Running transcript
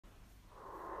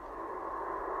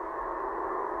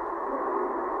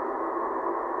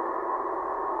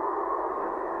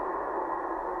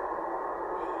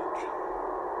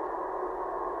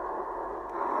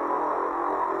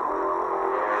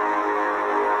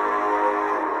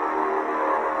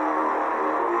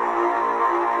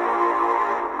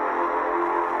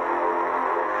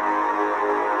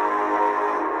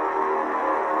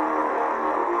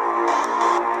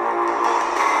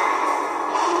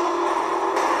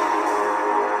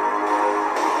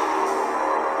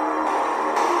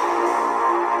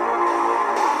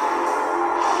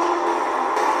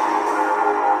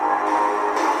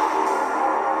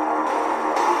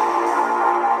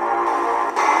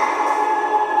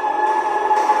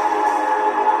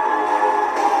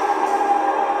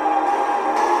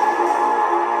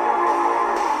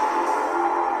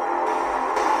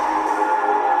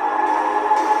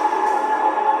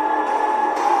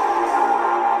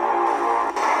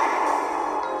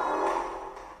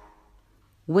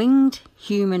Winged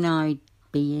humanoid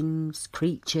beings,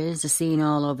 creatures are seen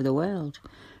all over the world,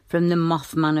 from the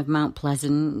Mothman of Mount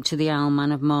Pleasant to the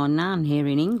Owlman of Marney here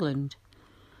in England.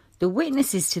 The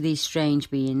witnesses to these strange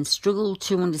beings struggle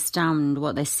to understand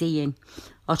what they're seeing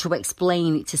or to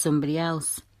explain it to somebody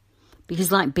else. Because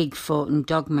like Bigfoot and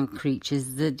dogman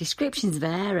creatures, the descriptions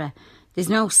vary. There's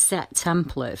no set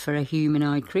template for a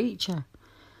humanoid creature.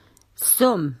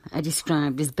 Some are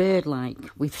described as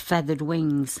bird-like, with feathered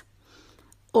wings.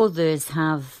 Others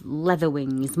have leather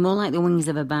wings, more like the wings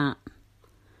of a bat.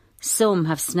 Some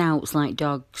have snouts like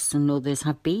dogs, and others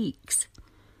have beaks.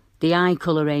 The eye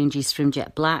colour ranges from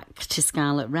jet black to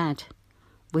scarlet red,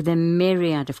 with a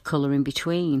myriad of colour in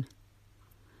between.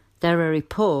 There are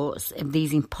reports of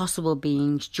these impossible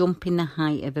beings jumping the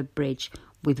height of a bridge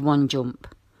with one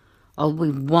jump, or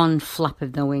with one flap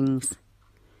of their wings.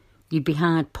 You'd be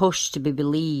hard pushed to be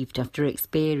believed after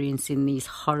experiencing these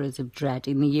horrors of dread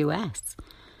in the US,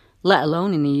 let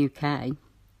alone in the UK.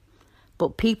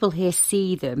 But people here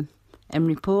see them and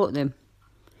report them.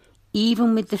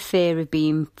 Even with the fear of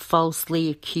being falsely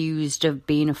accused of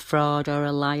being a fraud or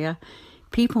a liar,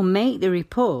 people make the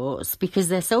reports because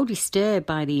they're so disturbed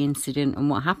by the incident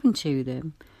and what happened to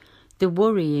them. The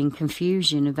worry and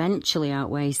confusion eventually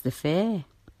outweighs the fear.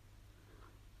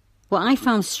 What I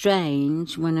found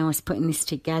strange when I was putting this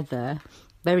together,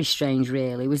 very strange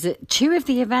really, was that two of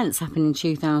the events happened in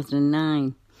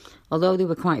 2009, although they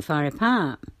were quite far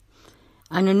apart.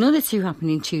 And another two happened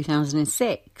in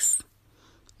 2006.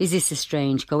 Is this a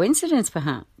strange coincidence,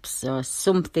 perhaps, or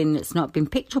something that's not been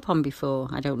picked up on before?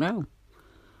 I don't know.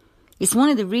 It's one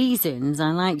of the reasons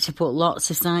I like to put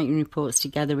lots of sighting reports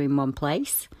together in one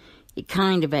place. It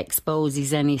kind of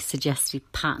exposes any suggested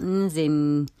patterns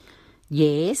in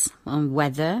years, on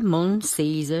weather, month,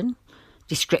 season,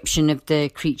 description of the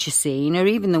creature seen, or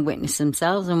even the witness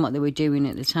themselves and what they were doing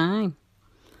at the time.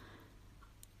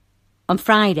 On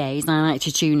Fridays, I like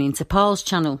to tune into Paul's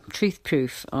channel, Truth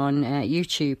Proof, on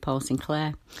YouTube, Paul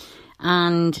Sinclair.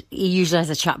 And he usually has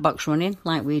a chat box running,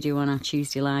 like we do on our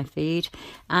Tuesday live feed.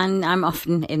 And I'm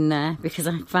often in there because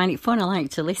I find it fun. I like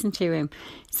to listen to him.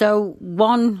 So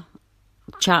one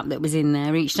chap that was in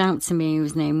there reached out to me. He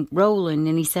was named Roland,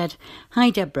 and he said, "Hi,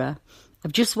 Deborah.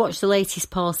 I've just watched the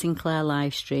latest Paul Sinclair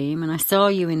live stream, and I saw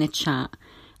you in the chat.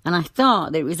 And I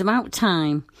thought that it was about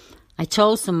time I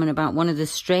told someone about one of the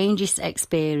strangest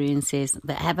experiences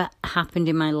that ever happened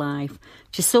in my life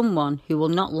to someone who will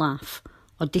not laugh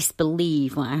or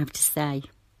disbelieve what I have to say.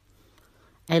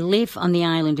 I live on the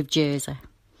island of Jersey,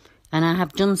 and I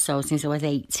have done so since I was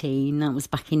 18. That was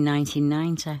back in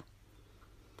 1990.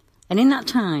 And in that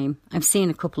time, I've seen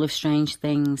a couple of strange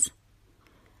things.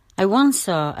 I once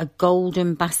saw a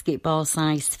golden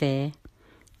basketball-sized sphere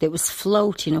that was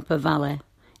floating up a valley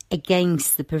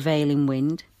against the prevailing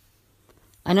wind.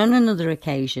 And on another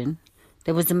occasion,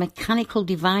 there was a mechanical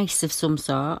device of some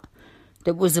sort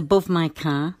that was above my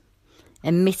car,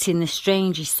 emitting the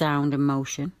strangest sound and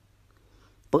motion,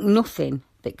 but nothing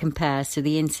that compares to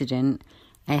the incident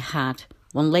I had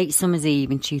one late summer's eve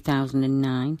in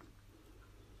 2009.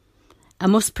 I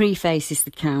must preface this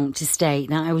account to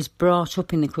state that I was brought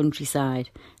up in the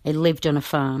countryside. I lived on a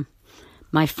farm,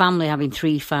 my family having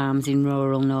 3 farms in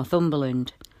rural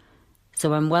Northumberland.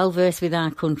 So I'm well versed with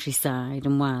our countryside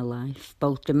and wildlife,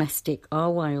 both domestic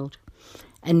or wild,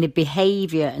 and the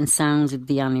behaviour and sounds of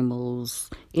the animals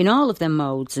in all of their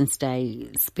modes and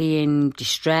states, being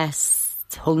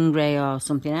distressed, hungry or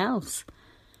something else.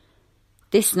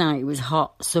 This night was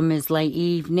hot summer's late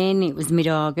evening. It was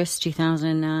mid-August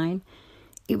 2009.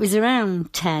 It was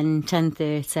around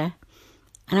 10:30,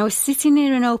 and I was sitting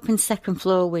near an open second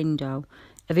floor window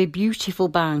of a beautiful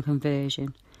barn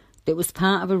conversion that was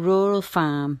part of a rural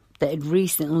farm that had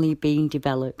recently been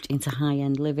developed into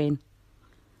high-end living.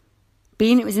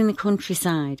 Being it was in the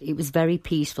countryside, it was very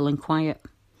peaceful and quiet,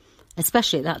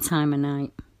 especially at that time of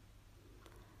night.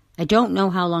 I don't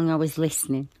know how long I was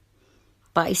listening,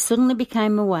 but I suddenly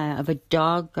became aware of a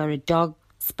dog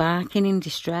barking in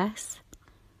distress.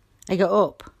 I got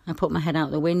up, I put my head out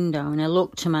the window, and I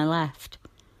looked to my left,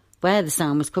 where the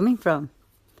sound was coming from,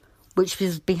 which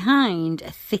was behind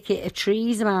a thicket of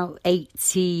trees about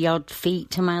 80-odd feet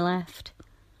to my left.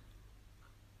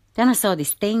 Then I saw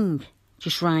this thing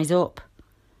just rise up,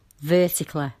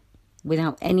 vertically,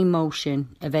 without any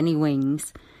motion of any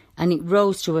wings, and it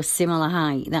rose to a similar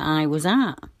height that I was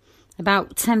at,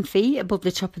 about 10 feet above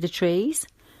the top of the trees,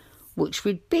 which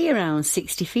would be around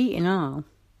 60 feet in all.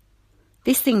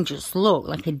 This thing just looked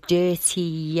like a dirty,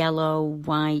 yellow,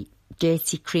 white,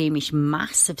 dirty, creamish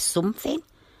mass of something.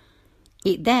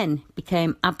 It then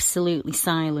became absolutely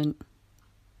silent.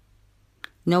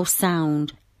 No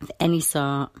sound of any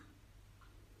sort.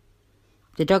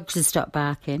 The dogs had stopped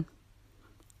barking,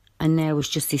 and there was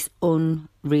just this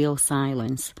unreal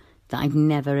silence that I've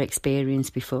never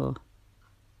experienced before.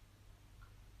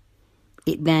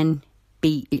 It then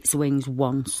beat its wings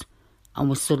once and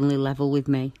was suddenly level with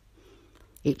me.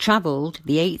 It travelled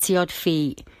the 80-odd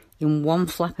feet in one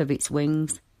flap of its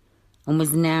wings and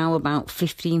was now about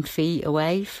 15 feet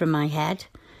away from my head,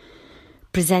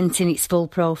 presenting its full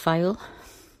profile.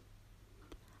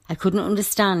 I couldn't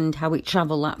understand how it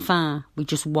travelled that far with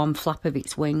just one flap of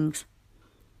its wings.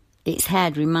 Its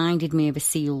head reminded me of a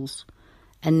seal's,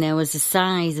 and there was the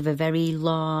size of a very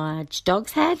large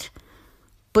dog's head,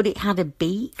 but it had a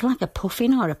beak like a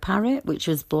puffin or a parrot, which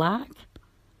was black.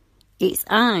 Its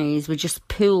eyes were just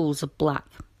pools of black,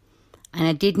 and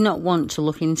I did not want to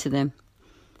look into them.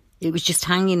 It was just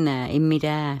hanging there in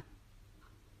mid-air.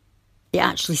 It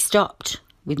actually stopped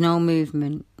with no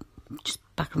movement, just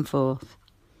back and forth.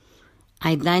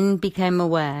 I then became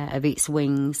aware of its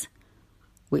wings,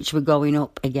 which were going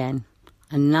up again,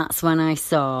 and that's when I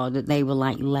saw that they were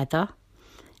like leather,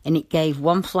 and it gave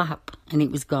one flap and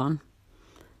it was gone.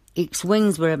 Its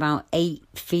wings were about 8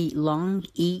 feet long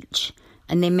each,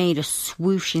 and they made a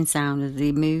swooshing sound as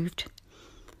they moved.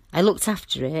 I looked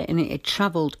after it, and it had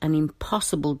travelled an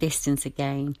impossible distance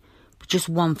again, with just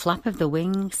one flap of the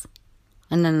wings.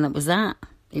 And then that was that.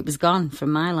 It was gone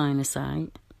from my line of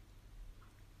sight.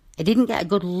 I didn't get a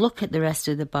good look at the rest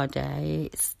of the body.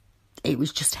 It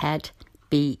was just head,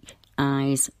 beak,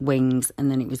 eyes, wings, and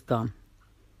then it was gone.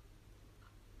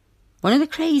 One of the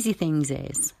crazy things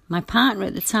is, my partner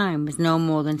at the time was no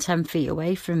more than 10 feet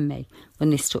away from me when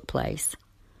this took place.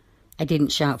 I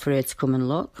didn't shout for her to come and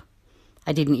look.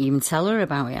 I didn't even tell her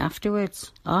about it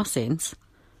afterwards, or since.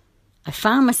 I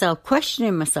found myself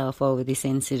questioning myself over this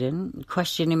incident,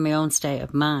 questioning my own state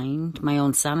of mind, my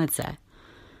own sanity.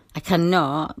 I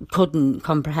couldn't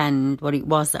comprehend what it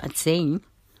was that I'd seen.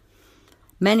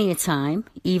 Many a time,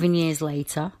 even years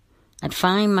later, I'd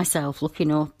find myself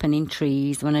looking up and in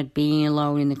trees when I'd been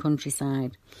alone in the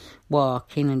countryside,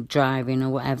 walking and driving or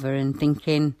whatever, and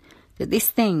thinking that this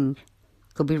thing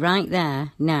could be right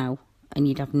there now and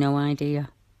you'd have no idea.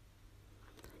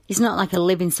 It's not like I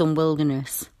live in some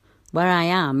wilderness. Where I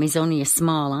am is only a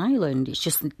small island. It's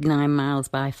just 9 miles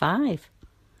by 5.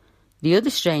 The other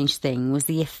strange thing was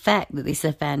the effect that this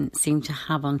event seemed to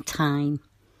have on time.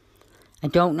 I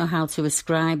don't know how to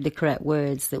ascribe the correct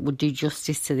words that would do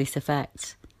justice to this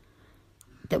effect,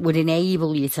 that would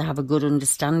enable you to have a good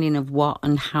understanding of what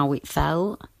and how it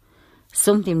felt.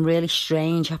 Something really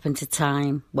strange happened to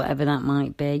time, whatever that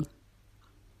might be.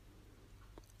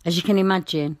 As you can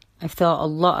imagine, I've thought a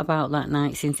lot about that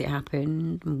night since it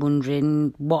happened,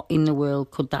 wondering what in the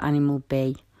world could that animal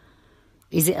be.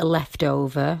 Is it a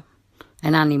leftover,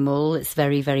 an animal that's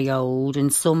very, very old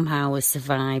and somehow has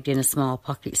survived in a small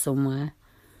pocket somewhere?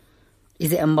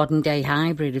 Is it a modern-day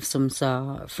hybrid of some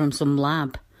sort, from some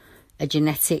lab, a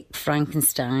genetic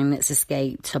Frankenstein that's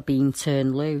escaped or been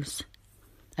turned loose?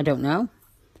 I don't know.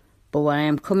 But what I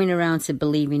am coming around to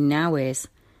believing now is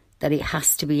that it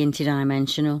has to be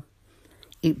interdimensional.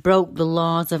 It broke the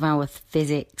laws of our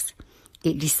physics.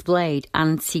 It displayed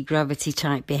anti-gravity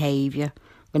type behaviour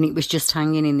when it was just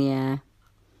hanging in the air.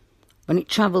 When it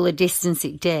travelled the distance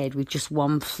it did with just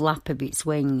one flap of its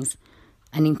wings,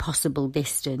 an impossible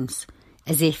distance,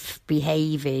 as if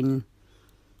behaving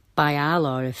by our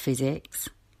law of physics.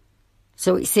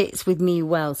 So it sits with me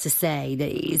well to say that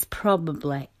it is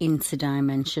probably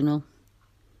interdimensional.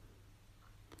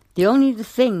 The only other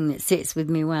thing that sits with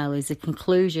me well is the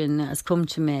conclusion that has come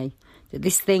to me that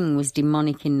this thing was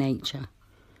demonic in nature.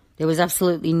 There was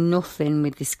absolutely nothing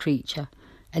with this creature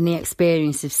and the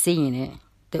experience of seeing it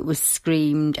that was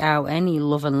screamed out any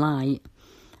love and light.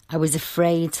 I was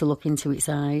afraid to look into its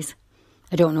eyes.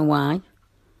 I don't know why.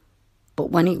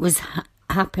 But when it was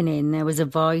happening, there was a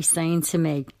voice saying to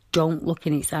me, don't look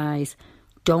in its eyes.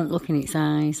 Don't look in its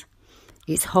eyes.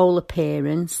 Its whole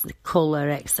appearance, the colour,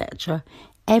 etc.,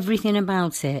 everything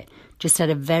about it just had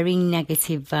a very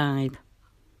negative vibe.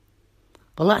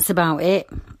 Well, that's about it.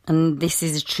 And this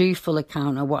is a truthful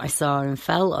account of what I saw and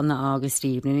felt on that August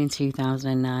evening in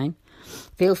 2009.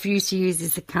 Feel free to use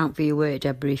this account for your work,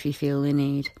 Deborah, if you feel the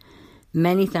need.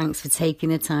 Many thanks for taking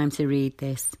the time to read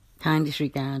this. Kindest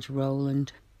regards,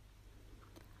 Roland.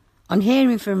 On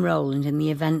hearing from Roland and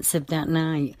the events of that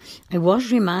night, I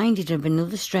was reminded of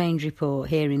another strange report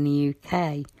here in the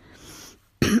UK.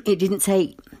 It didn't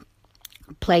take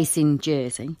place in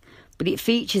Jersey, but it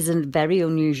features a very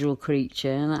unusual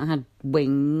creature that had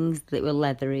wings that were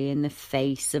leathery and the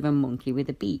face of a monkey with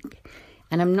a beak.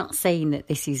 And I'm not saying that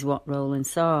this is what Roland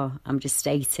saw. I'm just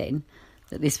stating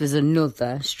that this was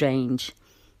another strange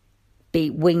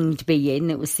winged being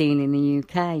that was seen in the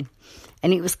UK.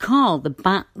 And it was called the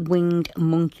bat-winged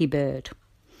monkey bird.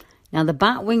 Now, the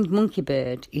bat-winged monkey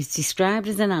bird is described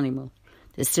as an animal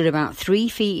that stood about 3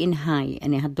 feet in height,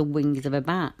 and it had the wings of a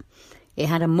bat. It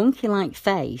had a monkey-like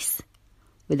face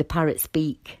with a parrot's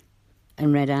beak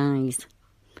and red eyes.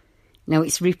 Now,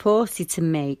 it's reported to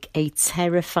make a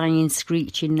terrifying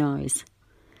screeching noise.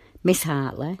 Miss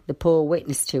Hartley, the poor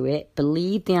witness to it,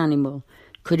 believed the animal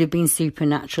could have been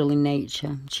supernatural in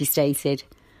nature. She stated,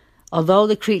 "Although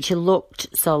the creature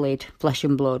looked solid, flesh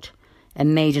and blood,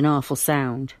 and made an awful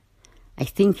sound, I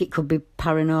think it could be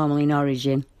paranormal in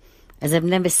origin, as I've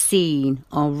never seen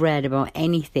or read about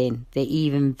anything that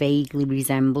even vaguely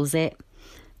resembles it.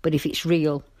 But if it's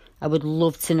real, I would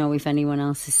love to know if anyone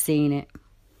else has seen it."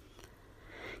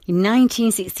 In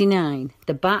 1969,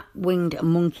 the bat-winged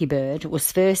monkey bird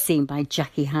was first seen by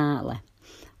Jackie Hartley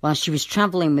while she was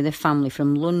travelling with her family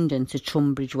from London to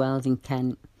Tunbridge Wells in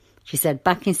Kent. She said,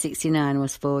 "Back in 69, I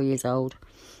was 4 years old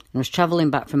and I was travelling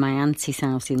back from my auntie's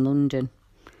house in London.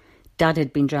 Dad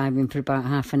had been driving for about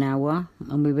half an hour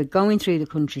and we were going through the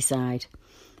countryside.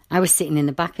 I was sitting in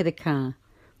the back of the car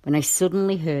when I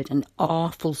suddenly heard an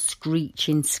awful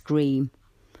screeching scream.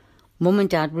 Mum and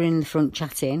Dad were in the front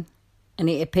chatting, and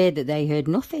it appeared that they heard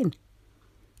nothing.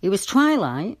 It was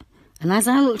twilight, and as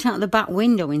I looked out the back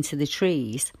window into the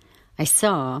trees, I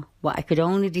saw what I could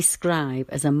only describe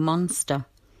as a monster.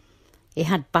 It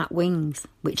had bat wings,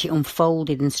 which it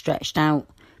unfolded and stretched out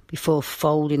before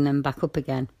folding them back up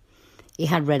again. It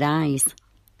had red eyes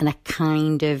and a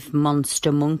kind of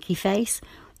monster monkey face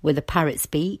with a parrot's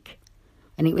beak,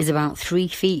 and it was about 3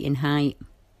 feet in height.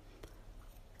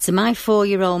 To my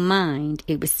 4-year-old mind,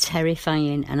 it was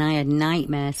terrifying, and I had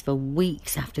nightmares for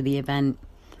weeks after the event.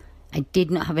 I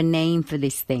did not have a name for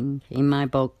this thing in my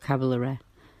vocabulary,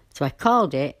 so I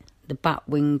called it the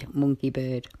bat-winged monkey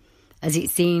bird, as it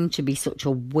seemed to be such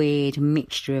a weird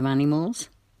mixture of animals.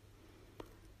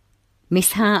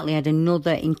 Miss Hartley had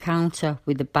another encounter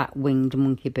with the bat-winged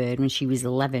monkey bird when she was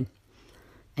 11,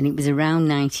 and it was around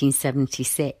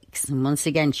 1976, and once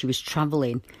again she was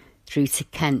travelling through to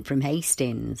Kent from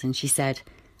Hastings, and she said,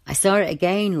 "I saw it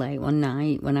again late one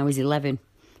night when I was 11.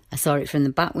 I saw it from the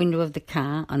back window of the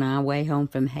car on our way home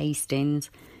from Hastings.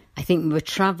 I think we were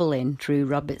travelling through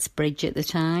Roberts Bridge at the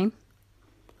time.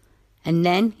 And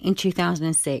then in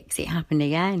 2006 it happened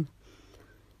again."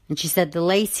 And she said the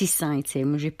latest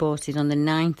sighting was reported on the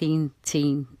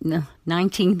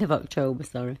 19th of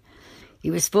October.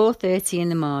 It was 4:30 in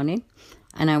the morning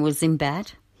and I was in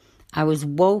bed. I was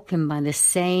woken by the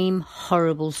same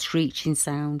horrible screeching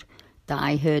sound that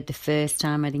I heard the first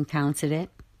time I'd encountered it.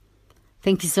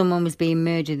 Thinking someone was being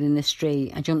murdered in the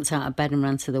street, I jumped out of bed and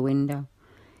ran to the window,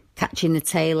 catching the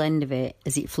tail end of it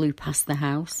as it flew past the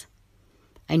house.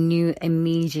 I knew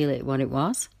immediately what it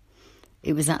was.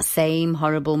 It was that same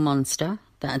horrible monster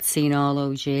that I'd seen all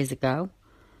those years ago,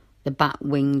 the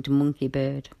bat-winged monkey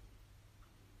bird.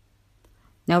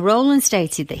 Now, Roland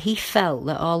stated that he felt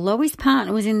that although his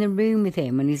partner was in the room with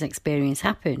him when his experience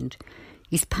happened,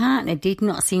 his partner did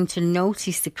not seem to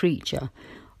notice the creature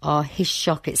or his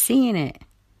shock at seeing it.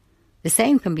 The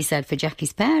same can be said for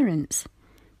Jackie's parents.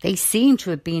 They seem to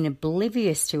have been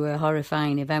oblivious to her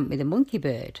horrifying event with the monkey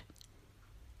bird.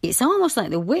 It's almost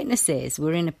like the witnesses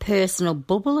were in a personal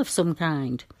bubble of some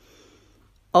kind.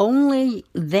 Only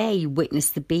they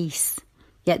witnessed the beast,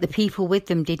 yet the people with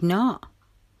them did not.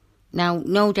 Now,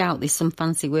 no doubt there's some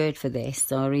fancy word for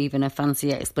this, or even a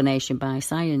fancy explanation by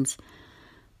science,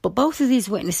 but both of these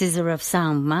witnesses are of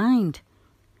sound mind,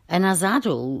 and as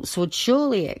adults would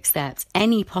surely accept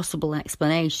any possible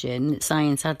explanation that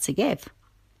science had to give.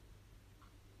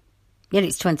 Yet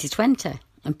it's 2020,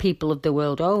 and people of the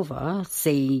world over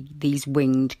see these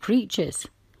winged creatures,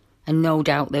 and no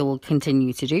doubt they will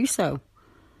continue to do so,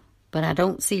 but I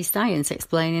don't see science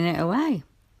explaining it away.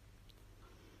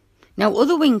 Now,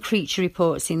 other winged creature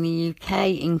reports in the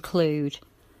UK include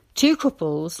 2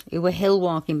 couples who were hill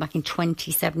walking back in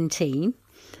 2017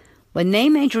 when they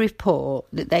made a report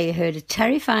that they heard a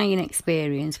terrifying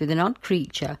experience with an odd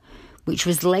creature which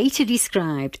was later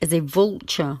described as a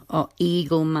vulture or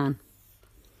eagle man.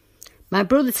 My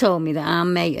brother told me that our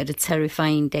mate had a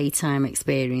terrifying daytime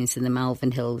experience in the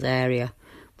Malvern Hills area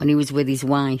when he was with his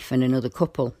wife and another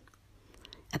couple.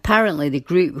 Apparently, the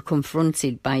group were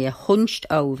confronted by a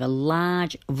hunched-over,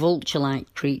 large,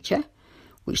 vulture-like creature,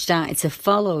 which started to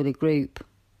follow the group.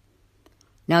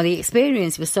 Now, the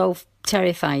experience was so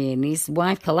terrifying, his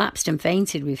wife collapsed and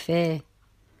fainted with fear.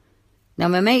 Now,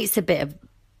 my mate's a bit of a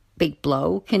big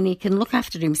bloke, and he can look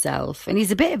after himself, and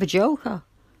he's a bit of a joker.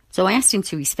 So I asked him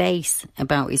to his face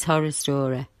about his horror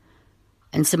story,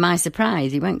 and to my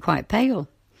surprise, he went quite pale.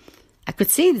 I could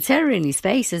see the terror in his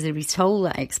face as he retold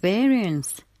that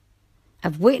experience.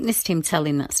 I've witnessed him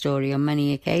telling that story on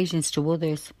many occasions to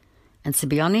others, and to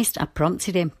be honest, I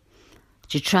prompted him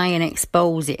to try and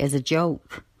expose it as a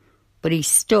joke, but he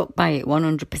stuck by it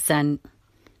 100%,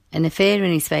 and the fear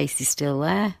in his face is still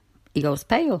there. He goes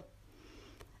pale.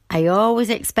 I always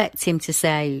expect him to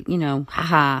say,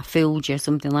 haha, fooled you,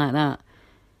 something like that,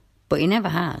 but he never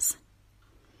has.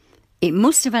 It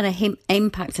must have had an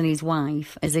impact on his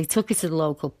wife as they took her to the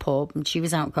local pub and she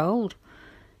was out cold.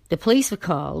 The police were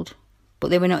called, but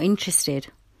they were not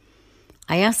interested.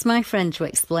 I asked my friend to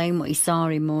explain what he saw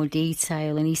in more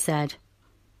detail, and he said,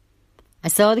 I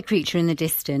saw the creature in the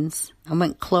distance and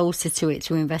went closer to it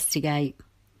to investigate.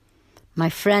 My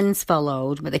friends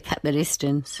followed, but they kept their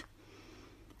distance.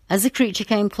 As the creature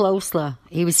came closer,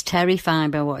 he was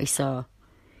terrified by what he saw,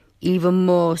 even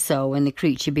more so when the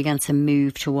creature began to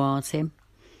move towards him.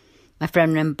 My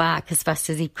friend ran back as fast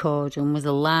as he could and was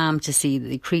alarmed to see that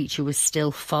the creature was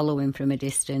still following from a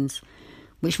distance,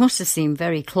 which must have seemed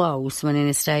very close when in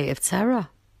a state of terror.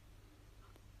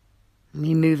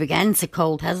 We move again to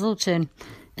Cold Heselton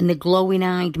and the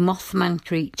glowing-eyed Mothman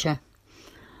creature.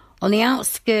 On the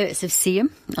outskirts of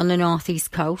Seaham, on the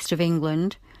northeast coast of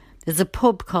England, there's a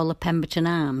pub called the Pemberton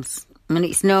Arms, and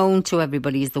it's known to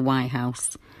everybody as the White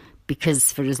House,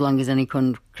 because for as long as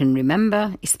anyone can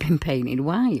remember, it's been painted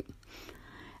white.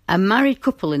 A married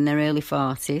couple in their early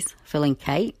 40s, Phil and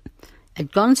Kate,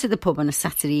 had gone to the pub on a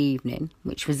Saturday evening,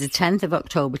 which was the 10th of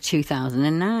October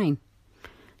 2009,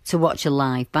 to watch a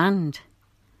live band.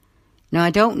 Now,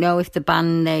 I don't know if the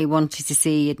band they wanted to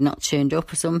see had not turned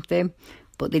up or something,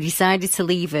 but they decided to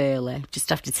leave early,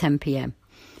 just after 10 p.m.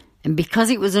 And because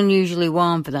it was unusually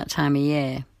warm for that time of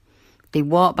year, they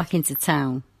walked back into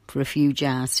town for a few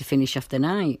jars to finish off the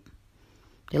night.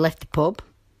 They left the pub,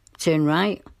 turned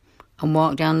right, and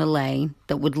walked down the lane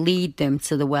that would lead them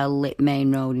to the well-lit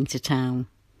main road into town.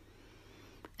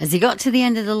 As they got to the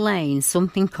end of the lane,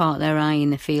 something caught their eye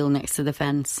in the field next to the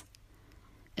fence.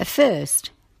 At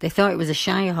first, they thought it was a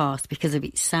shire horse because of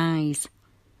its size,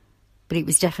 but it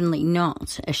was definitely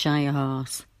not a shire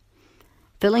horse.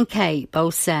 Phil and Kate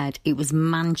both said it was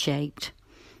man-shaped.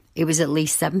 It was at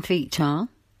least 7 feet tall.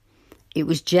 It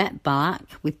was jet black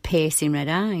with piercing red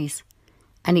eyes,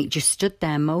 and it just stood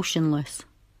there motionless.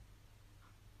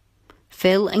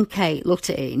 Phil and Kate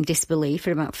looked at it in disbelief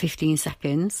for about 15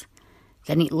 seconds.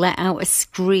 Then it let out a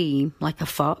scream like a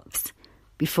fox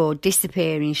before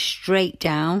disappearing straight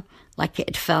down like it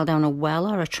had fell down a well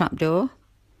or a trapdoor.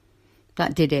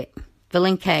 That did it. Phil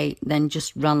and Kate then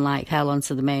just ran like hell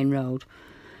onto the main road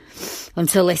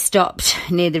until they stopped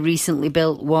near the recently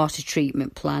built water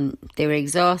treatment plant. They were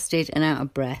exhausted and out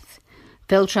of breath.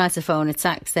 Phil tried to phone a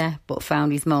taxi but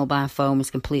found his mobile phone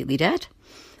was completely dead,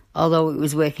 although it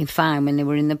was working fine when they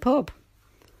were in the pub.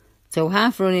 So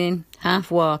half running,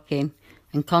 half walking,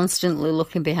 and constantly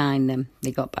looking behind them,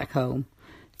 they got back home,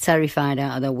 terrified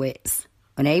out of their wits,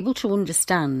 unable to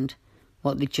understand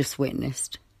what they'd just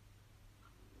witnessed.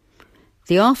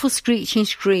 The awful screeching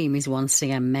scream is once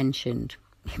again mentioned.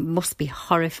 It must be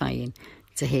horrifying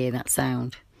to hear that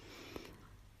sound.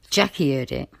 Jackie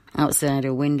heard it outside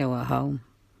her window at home,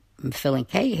 and Phil and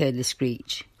Kate heard the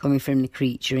screech coming from the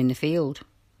creature in the field.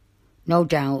 No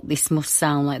doubt this must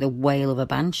sound like the wail of a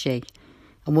banshee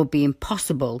and would be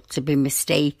impossible to be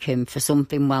mistaken for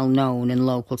something well known and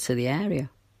local to the area.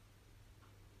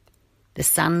 The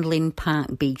Sandling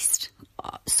Park Beast,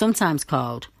 sometimes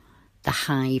called the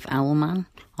Hive Owlman,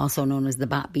 also known as the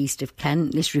Bat Beast of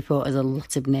Kent. This report has a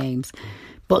lot of names.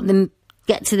 But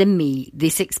get to the meat.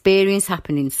 This experience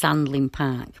happened in Sandling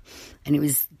Park, and it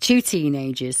was two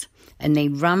teenagers, and they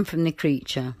ran from the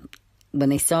creature when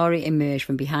they saw it emerge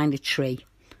from behind a tree.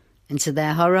 And to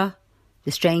their horror,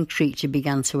 the strange creature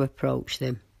began to approach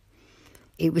them.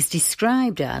 It was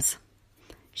described as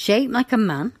shaped like a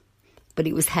man, but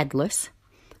it was headless,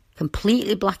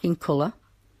 completely black in colour.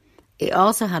 It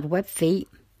also had webbed feet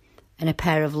and a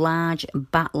pair of large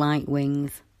bat-like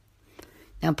wings.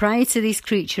 Now, prior to this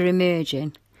creature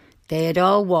emerging, they had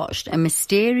all watched a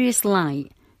mysterious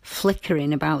light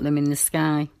flickering about them in the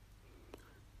sky.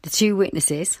 The two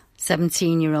witnesses,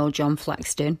 17-year-old John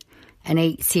Flaxton and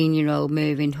 18-year-old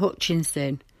Mervyn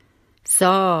Hutchinson,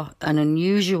 saw an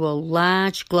unusual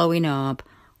large glowing orb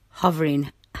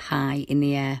hovering high in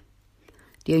the air.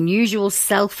 The unusual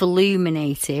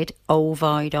self-illuminated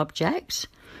ovoid object,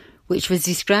 which was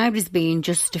described as being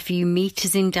just a few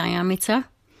metres in diameter,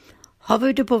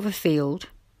 hovered above a field.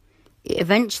 It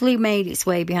eventually made its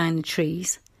way behind the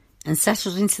trees and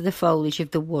settled into the foliage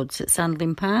of the woods at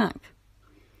Sandling Park.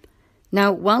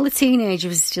 Now, while the teenager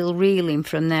was still reeling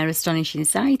from their astonishing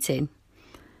sighting,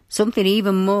 something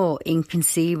even more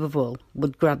inconceivable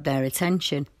would grab their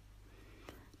attention.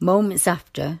 Moments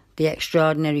after the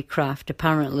extraordinary craft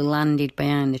apparently landed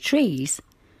behind the trees,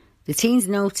 the teens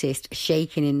noticed a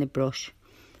shaking in the brush,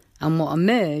 and what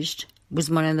emerged was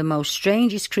one of the most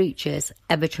strangest creatures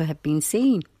ever to have been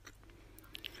seen.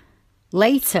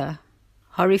 Later,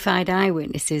 horrified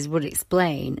eyewitnesses would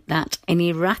explain that an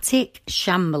erratic,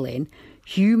 shambling,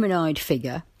 humanoid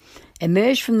figure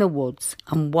emerged from the woods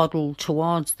and waddled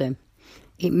towards them.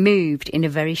 It moved in a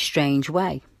very strange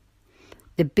way.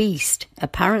 The beast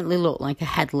apparently looked like a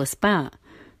headless bat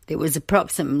that was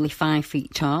approximately 5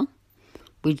 feet tall,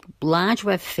 with large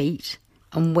webbed feet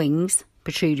and wings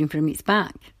protruding from its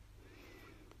back.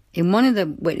 In one of the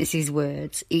witnesses'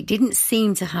 words, it didn't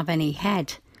seem to have any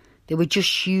head. There were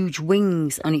just huge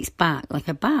wings on its back like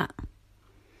a bat.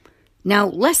 Now,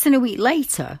 less than a week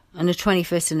later, on the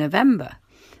 21st of November,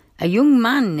 a young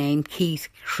man named Keith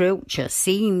Croucher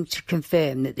seemed to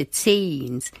confirm that the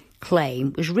teens'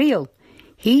 claim was real.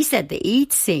 He said that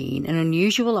he'd seen an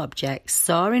unusual object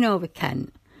soaring over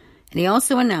Kent, and he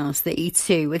also announced that he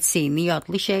too had seen the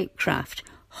oddly shaped craft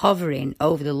hovering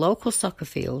over the local soccer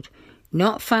field,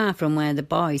 not far from where the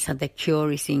boys had their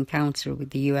curious encounter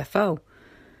with the UFO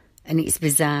and its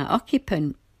bizarre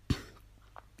occupant.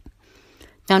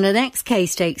 Now, the next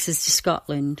case takes us to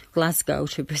Scotland, Glasgow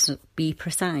to be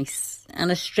precise,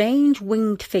 and a strange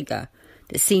winged figure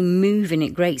that seemed moving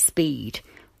at great speed,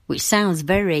 which sounds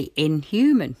very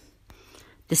inhuman.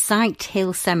 The Sykes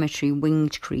Hill Cemetery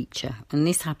winged creature, and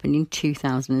this happened in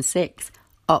 2006,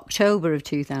 October of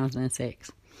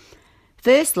 2006.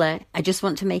 Firstly, I just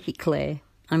want to make it clear,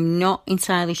 I'm not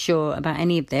entirely sure about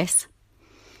any of this.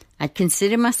 I'd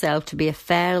consider myself to be a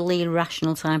fairly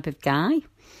rational type of guy.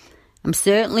 I'm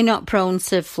certainly not prone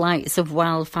to flights of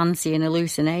wild fancy and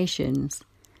hallucinations.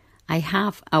 I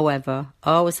have, however,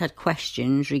 always had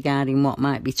questions regarding what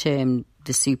might be termed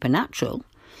the supernatural.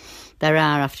 There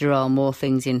are, after all, more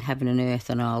things in heaven and earth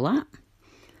and all that.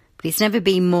 But it's never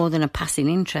been more than a passing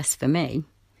interest for me.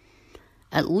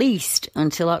 At least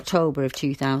until October of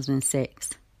 2006.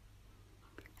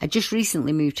 I just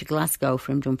recently moved to Glasgow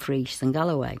from Dumfries and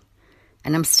Galloway,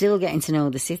 and I'm still getting to know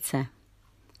the city.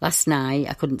 Last night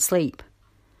I couldn't sleep,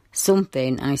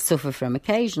 something I suffer from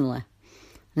occasionally.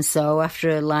 And so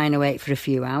after lying awake for a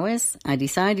few hours, I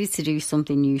decided to do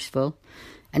something useful,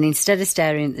 and instead of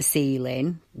staring at the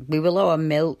ceiling, we were low on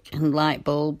milk and light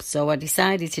bulbs, so I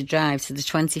decided to drive to the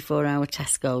 24-hour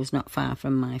Tesco's not far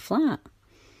from my flat.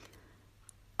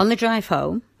 On the drive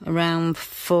home, around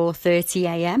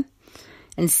 4:30am,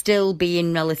 and still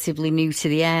being relatively new to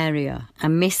the area, I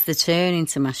missed the turn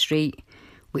into my street,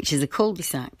 which is a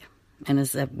cul-de-sac. And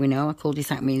as we know, a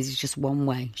cul-de-sac means it's just one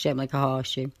way, shaped like a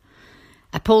horseshoe.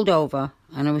 I pulled over,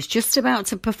 and I was just about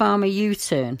to perform a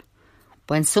U-turn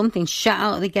when something shot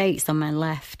out of the gates on my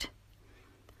left.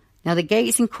 Now, the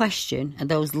gates in question are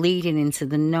those leading into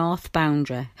the north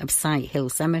boundary of Sykes Hill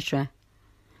Cemetery.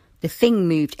 The thing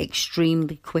moved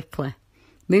extremely quickly,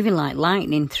 moving like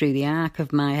lightning through the arc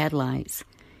of my headlights.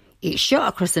 It shot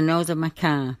across the nose of my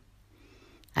car.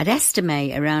 I'd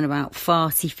estimate around about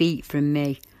 40 feet from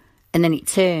me, and then it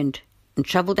turned and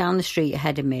travelled down the street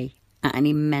ahead of me at an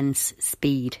immense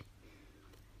speed.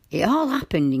 It all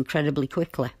happened incredibly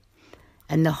quickly,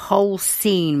 and the whole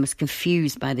scene was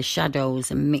confused by the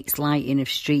shadows and mixed lighting of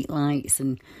street lights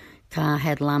and car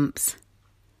headlamps.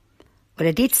 What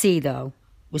I did see, though,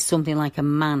 was something like a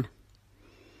man,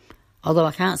 although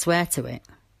I can't swear to it.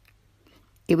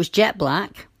 It was jet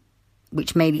black,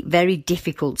 which made it very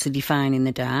difficult to define in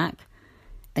the dark,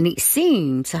 and it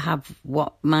seemed to have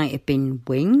what might have been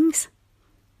wings.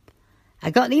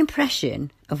 I got the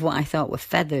impression of what I thought were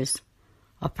feathers,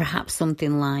 or perhaps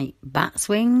something like bat's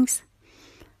wings.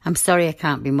 I'm sorry I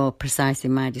can't be more precise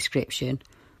in my description,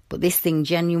 but this thing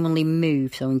genuinely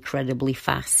moved so incredibly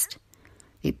fast.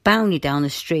 It bounded down the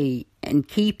street and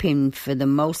keeping for the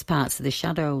most parts of the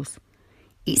shadows.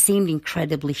 It seemed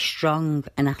incredibly strong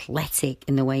and athletic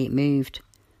in the way it moved.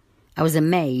 I was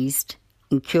amazed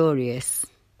and curious,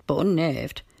 but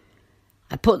unnerved.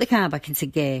 I put the car back into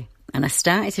gear and I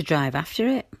started to drive after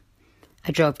it.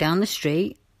 I drove down the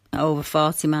street at over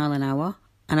 40 miles an hour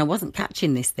and I wasn't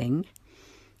catching this thing.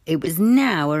 It was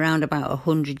now around about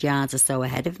 100 yards or so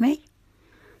ahead of me.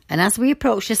 And as we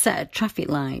approached a set of traffic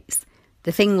lights,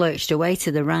 the thing lurched away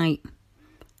to the right.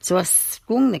 So I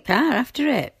swung the car after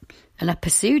it and I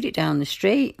pursued it down the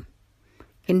street.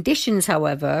 Conditions,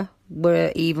 however,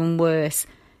 were even worse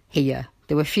here.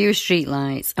 There were fewer street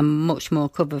lights and much more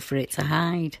cover for it to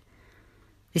hide.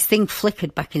 This thing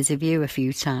flickered back into view a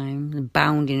few times,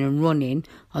 bounding and running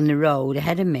on the road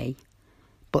ahead of me.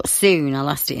 But soon I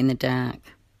lost it in the dark.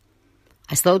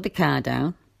 I slowed the car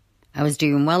down. I was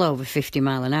doing well over 50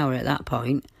 miles an hour at that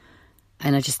point,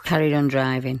 and I just carried on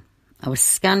driving. I was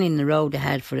scanning the road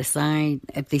ahead for a sign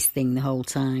of this thing the whole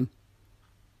time.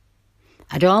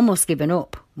 I'd almost given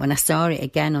up when I saw it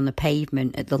again on the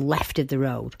pavement at the left of the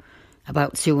road,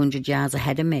 about 200 yards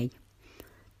ahead of me.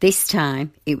 This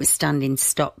time it was standing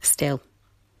stock still,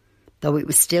 though it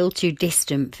was still too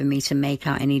distant for me to make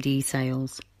out any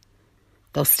details.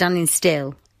 Though standing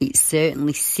still, it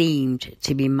certainly seemed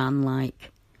to be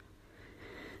man-like.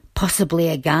 Possibly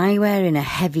a guy wearing a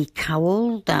heavy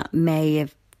cowl that may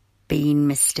have been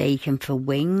mistaken for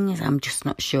wings, I'm just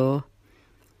not sure.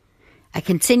 I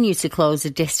continued to close the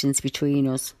distance between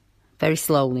us, very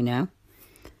slowly now,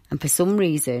 and for some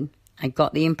reason I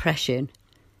got the impression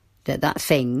that that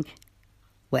thing,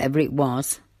 whatever it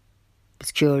was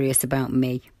curious about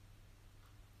me.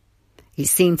 It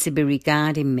seemed to be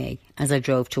regarding me as I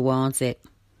drove towards it.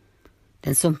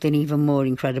 Then something even more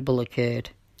incredible occurred.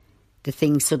 The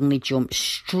thing suddenly jumped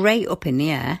straight up in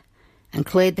the air and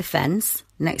cleared the fence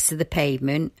next to the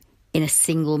pavement in a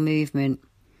single movement,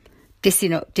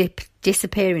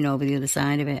 disappearing over the other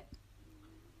side of it.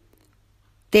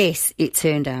 This, it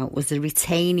turned out, was the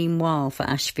retaining wall for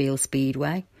Ashfield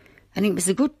Speedway, and it was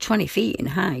a good 20 feet in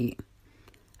height.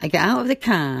 I got out of the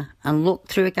car and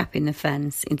looked through a gap in the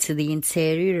fence into the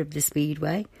interior of the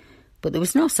speedway, but there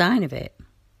was no sign of it.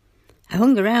 I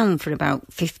hung around for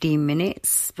about 15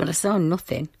 minutes, but I saw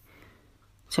nothing,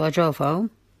 so I drove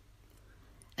home.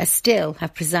 I still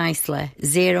have precisely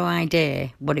zero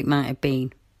idea what it might have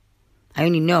been. I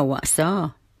only know what I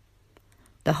saw.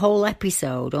 The whole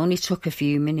episode only took a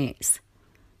few minutes,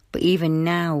 but even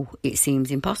now it seems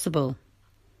impossible.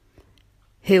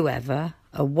 Whoever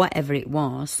or whatever it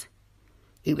was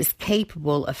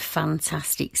capable of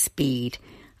fantastic speed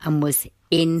and was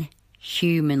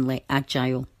inhumanly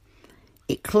agile.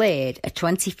 It cleared a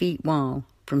 20-feet wall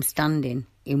from standing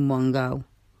in one go.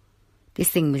 This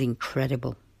thing was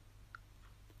incredible.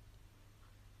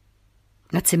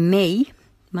 Now, to me,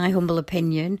 my humble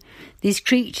opinion, these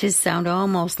creatures sound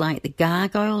almost like the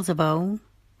gargoyles of old.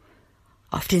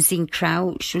 Often seen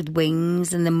crouched with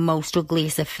wings and the most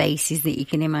ugliest of faces that you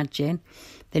can imagine.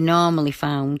 They're normally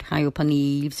found high up on the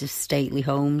eaves of stately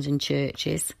homes and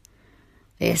churches.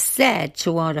 They are said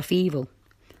to ward off evil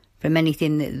from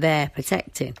anything that they're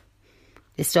protecting.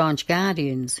 They're staunch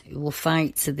guardians who will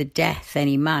fight to the death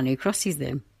any man who crosses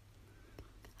them.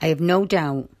 I have no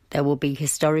doubt there will be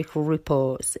historical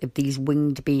reports of these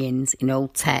winged beings in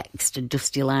old text and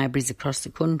dusty libraries across the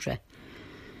country.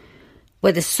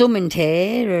 Whether summoned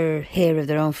here or here of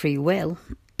their own free will,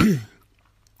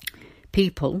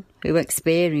 people who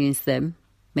experience them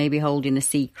may be holding a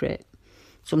secret,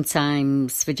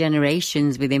 sometimes for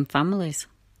generations within families.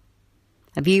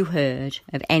 Have you heard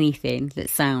of anything that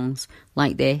sounds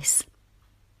like this?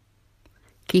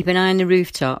 Keep an eye on the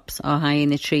rooftops or high in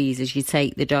the trees as you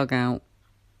take the dog out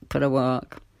for a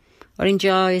walk, or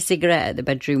enjoy a cigarette at the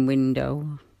bedroom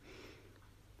window.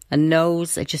 And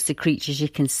those are just the creatures you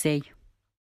can see.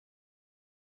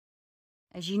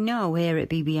 As you know, here at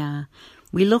BBR,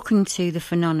 we look into the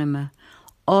phenomena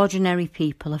ordinary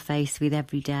people are faced with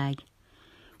every day.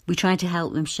 We try to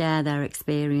help them share their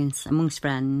experience amongst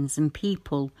friends and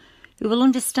people who will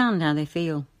understand how they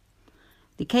feel.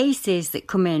 The cases that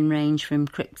come in range from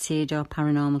cryptid or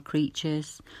paranormal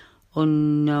creatures,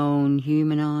 unknown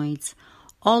humanoids,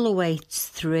 all the way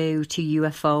through to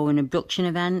UFO and abduction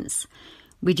events.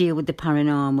 We deal with the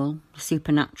paranormal,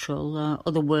 supernatural or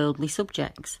otherworldly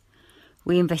subjects.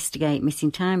 We investigate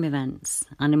missing time events,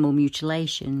 animal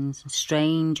mutilations,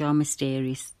 strange or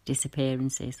mysterious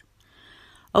disappearances.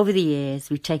 Over the years,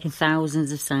 we've taken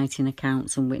thousands of sighting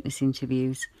accounts and witness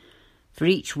interviews. For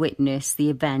each witness,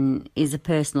 the event is a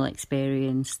personal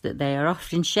experience that they are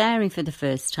often sharing for the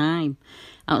first time,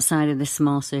 outside of the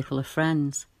small circle of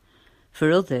friends.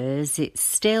 For others, it's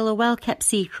still a well-kept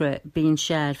secret being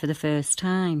shared for the first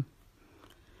time.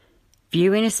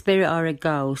 Viewing a spirit or a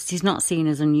ghost is not seen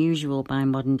as unusual by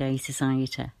modern-day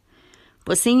society,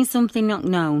 but seeing something not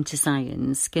known to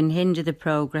science can hinder the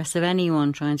progress of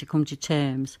anyone trying to come to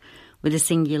terms with a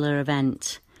singular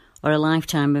event or a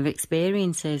lifetime of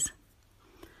experiences.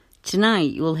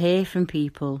 Tonight you will hear from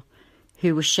people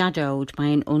who were shadowed by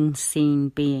an unseen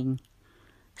being,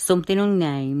 something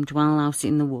unnamed while out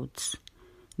in the woods.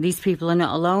 These people are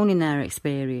not alone in their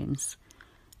experience.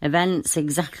 Events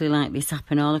exactly like this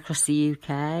happen all across the UK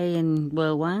and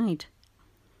worldwide.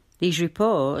 These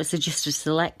reports are just a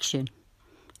selection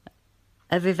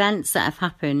of events that have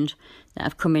happened that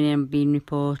have come in and been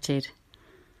reported.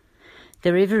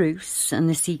 The River Ouse and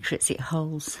the secrets it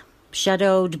holds,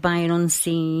 shadowed by an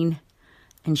unseen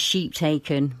and sheep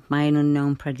taken by an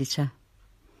unknown predator.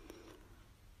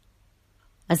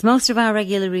 As most of our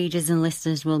regular readers and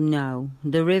listeners will know,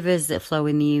 the rivers that flow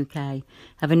in the UK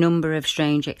have a number of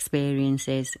strange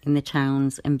experiences in the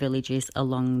towns and villages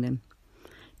along them.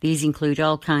 These include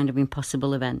all kinds of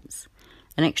impossible events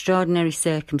and extraordinary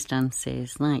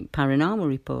circumstances like paranormal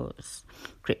reports,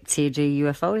 cryptid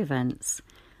or UFO events,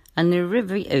 and the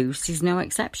River Ouse is no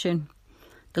exception.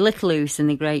 The Little Ouse and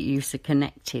the Great Ouse are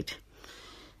connected,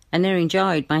 and they're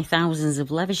enjoyed by thousands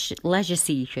of leisure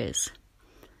seekers.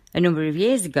 A number of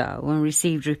years ago, I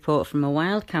received a report from a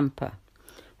wild camper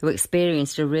who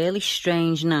experienced a really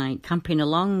strange night camping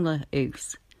along the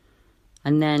Ouse.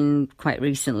 And then, quite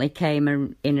recently,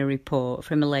 came in a report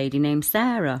from a lady named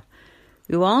Sarah,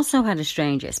 who also had a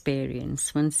strange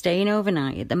experience when staying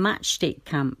overnight at the Matchstick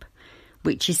Camp,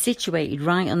 which is situated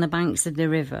right on the banks of the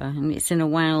river, and it's in a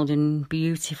wild and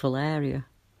beautiful area.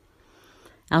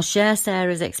 I'll share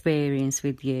Sarah's experience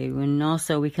with you, and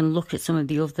also we can look at some of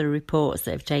the other reports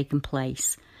that have taken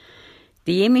place.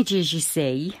 The images you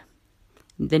see,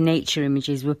 the nature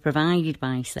images, were provided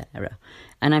by Sarah,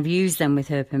 and I've used them with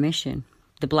her permission.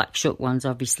 The black shuck ones,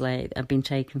 obviously, have been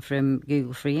taken from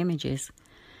Google Free Images.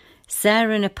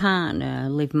 Sarah and her partner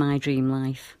live my dream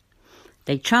life.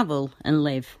 They travel and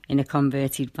live in a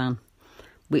converted van,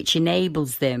 which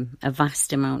enables them a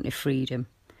vast amount of freedom.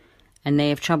 And they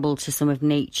have travelled to some of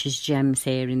nature's gems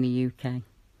here in the UK.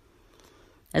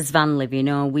 As van living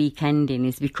or weekending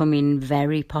is becoming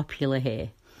very popular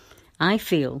here, I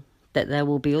feel that there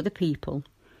will be other people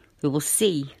who will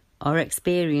see or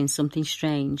experience something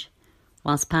strange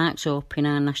whilst parked up in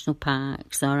our national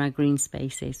parks or our green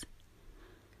spaces.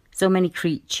 So many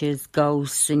creatures,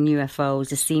 ghosts and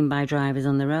UFOs are seen by drivers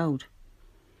on the road.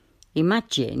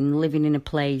 Imagine living in a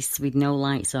place with no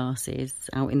light sources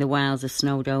out in the wilds of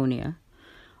Snowdonia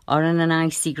or on an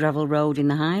icy gravel road in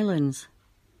the Highlands.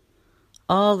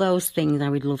 All those things I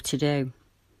would love to do.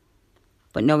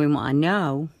 But knowing what I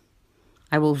know,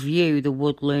 I will view the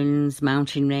woodlands,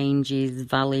 mountain ranges,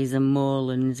 valleys and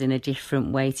moorlands in a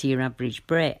different way to your average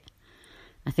Brit.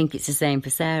 I think it's the same for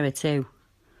Sarah too.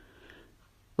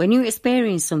 When you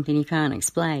experience something you can't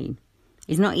explain,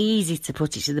 it's not easy to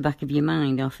put it to the back of your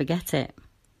mind or forget it.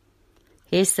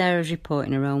 Here's Sarah's report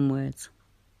in her own words.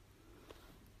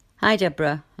 Hi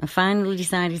Deborah, I finally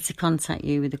decided to contact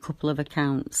you with a couple of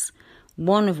accounts,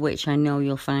 one of which I know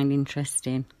you'll find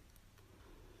interesting.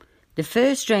 The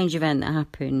first strange event that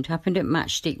happened at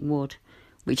Matchstick Wood,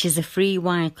 which is a free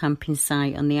wild camping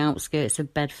site on the outskirts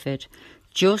of Bedford,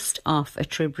 just off a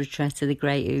tributary to the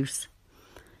Great Ouse.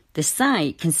 The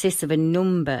site consists of a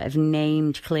number of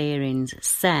named clearings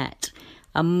set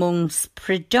amongst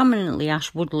predominantly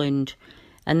ash woodland,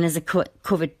 and there's a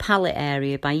covered pallet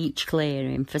area by each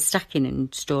clearing for stacking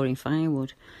and storing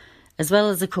firewood, as well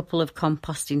as a couple of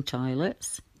composting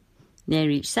toilets near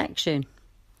each section.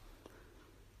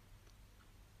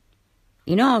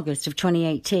 In August of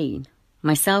 2018,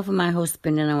 myself and my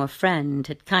husband and our friend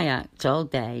had kayaked all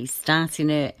day, starting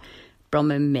at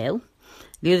Bromham Mill,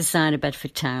 the other side of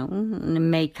Bedford town, and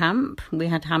in May Camp we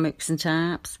had hammocks and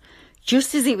tarps,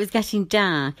 just as it was getting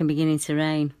dark and beginning to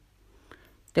rain.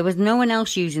 There was no one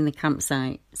else using the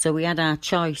campsite, so we had our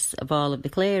choice of all of the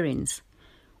clearings.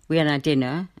 We had our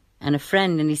dinner, and a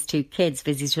friend and his 2 kids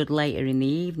visited later in the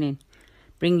evening,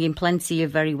 bringing plenty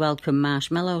of very welcome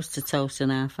marshmallows to toast on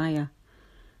our fire.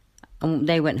 And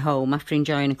they went home after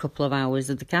enjoying a couple of hours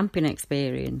of the camping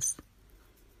experience.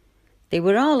 They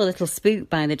were all a little spooked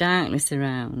by the darkness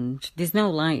around. There's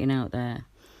no lighting out there.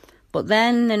 But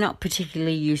then they're not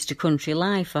particularly used to country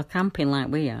life or camping like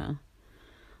we are.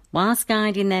 Whilst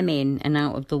guiding them in and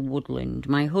out of the woodland,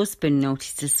 my husband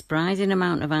noticed a surprising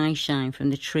amount of eye shine from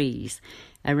the trees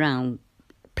around,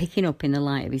 picking up in the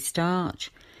light of his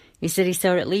torch. He said he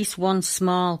saw at least one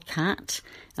small cat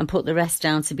and put the rest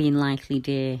down to being likely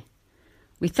deer.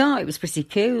 We thought it was pretty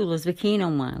cool as we're keen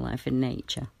on wildlife and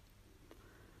nature.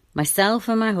 Myself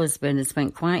and my husband had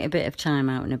spent quite a bit of time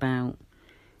out and about,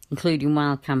 including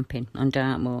wild camping on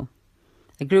Dartmoor.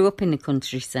 I grew up in the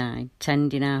countryside,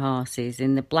 tending our horses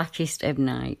in the blackest of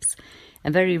nights,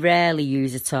 and very rarely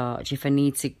use a torch if I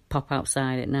need to pop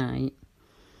outside at night.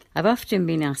 I've often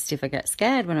been asked if I get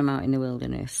scared when I'm out in the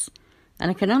wilderness,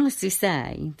 and I can honestly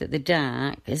say that the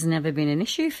dark has never been an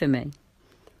issue for me.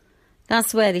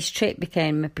 That's where this trip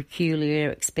became a peculiar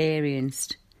experience.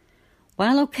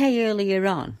 While okay earlier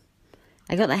on,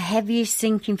 I got the heaviest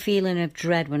sinking feeling of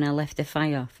dread when I left the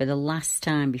fire for the last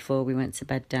time before we went to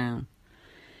bed down.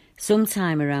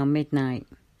 sometime around midnight.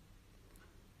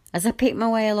 As I picked my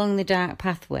way along the dark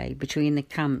pathway between the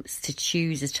camps to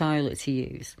choose a toilet to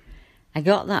use, I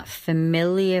got that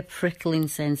familiar prickling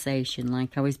sensation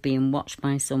like I was being watched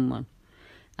by someone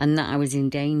and that I was in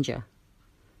danger,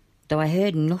 though I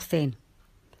heard nothing.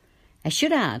 I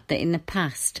should add that in the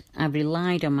past I've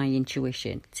relied on my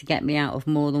intuition to get me out of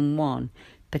more than one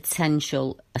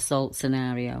potential assault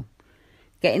scenario.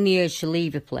 Getting the urge to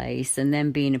leave a place and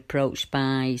then being approached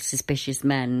by suspicious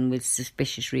men with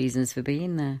suspicious reasons for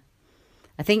being there.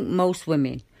 I think most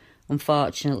women,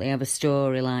 unfortunately, have a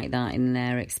story like that in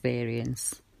their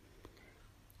experience.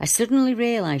 I suddenly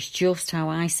realised just how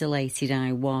isolated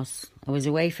I was. I was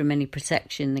away from any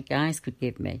protection the guys could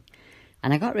give me,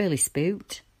 and I got really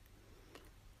spooked.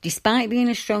 Despite being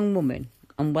a strong woman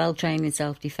and well-trained in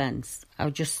self-defence, I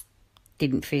just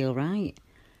didn't feel right.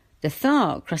 The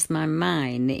thought crossed my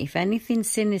mind that if anything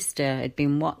sinister had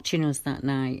been watching us that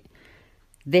night,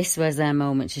 this was their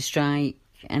moment to strike,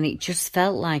 and it just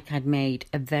felt like I'd made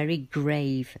a very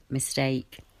grave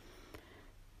mistake.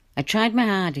 I tried my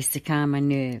hardest to calm my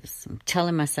nerves,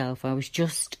 telling myself I was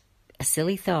just a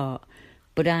silly thought,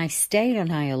 but I stayed on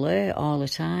high alert all the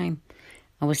time.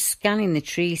 I was scanning the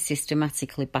trees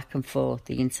systematically back and forth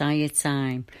the entire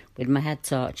time with my head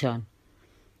torch on.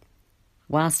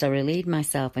 Whilst I relieved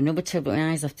myself, I never took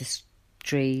my eyes off the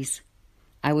trees.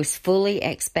 I was fully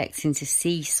expecting to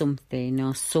see something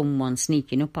or someone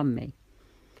sneaking up on me.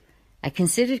 I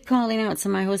considered calling out to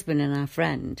my husband and our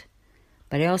friend,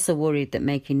 but I also worried that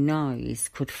making noise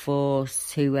could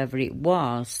force whoever it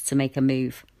was to make a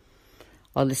move,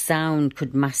 or the sound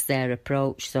could mask their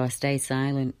approach, so I stayed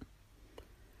silent.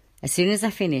 As soon as I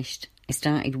finished, I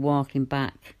started walking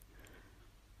back.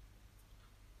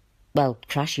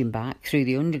 Crashing back through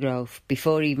the undergrowth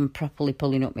before even properly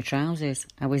pulling up my trousers.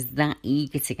 I was that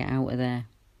eager to get out of there.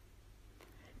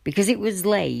 Because it was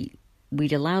late,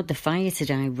 we'd allowed the fire to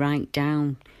die right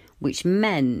down, which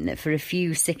meant that for a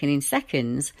few sickening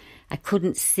seconds, I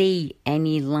couldn't see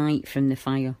any light from the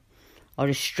fire or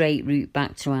a straight route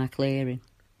back to our clearing.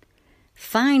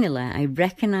 Finally, I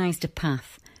recognised a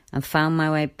path and found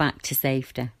my way back to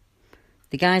safety.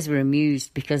 The guys were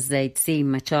amused because they'd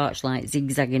seen my torchlight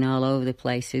zigzagging all over the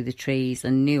place through the trees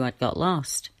and knew I'd got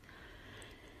lost.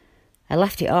 I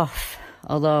left it off,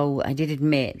 although I did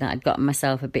admit that I'd gotten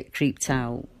myself a bit creeped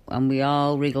out, and we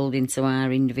all wriggled into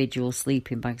our individual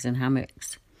sleeping bags and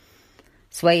hammocks,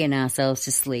 swaying ourselves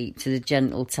to sleep to the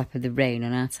gentle tap of the rain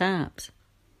on our tarps.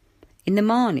 In the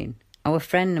morning, our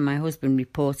friend and my husband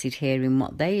reported hearing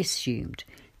what they assumed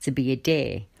to be a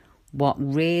deer walk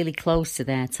really close to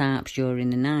their tarps during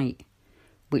the night,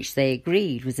 which they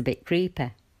agreed was a bit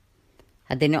creepy,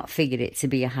 had they not figured it to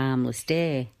be a harmless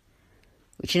deer,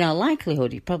 which in all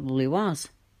likelihood it probably was.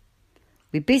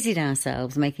 We busied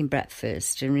ourselves making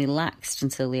breakfast and relaxed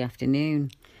until the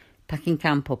afternoon, packing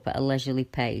camp up at a leisurely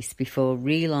pace before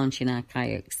relaunching our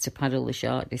kayaks to paddle the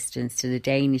short distance to the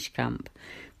Danish camp,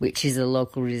 which is a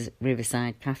local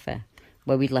riverside cafe,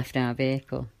 where we'd left our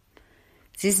vehicle.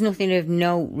 Since nothing of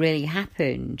note really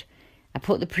happened, I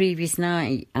put the previous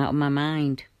night out of my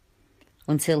mind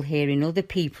until hearing other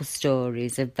people's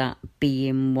stories of that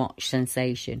being watched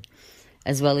sensation,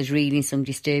 as well as reading some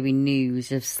disturbing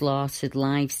news of slaughtered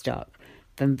livestock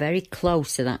from very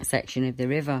close to that section of the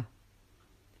river.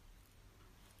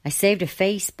 I saved a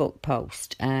Facebook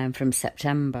post from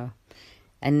September,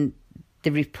 and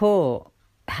the report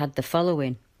had the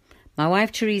following. My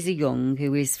wife Teresa Young,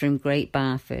 who is from Great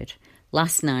Barford,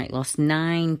 last night lost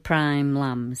 9 prime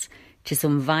lambs to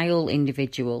some vile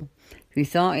individual who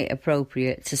thought it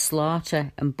appropriate to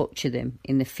slaughter and butcher them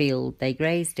in the field they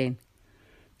grazed in.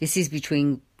 This is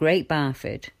between Great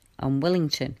Barford and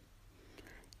Willington.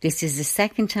 This is the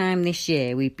second time this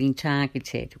year we've been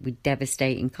targeted with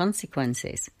devastating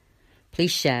consequences.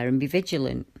 Please share and be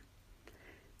vigilant.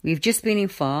 We've just been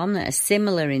informed that a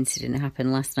similar incident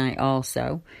happened last night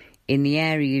also in the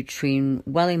area between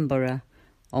Wellingborough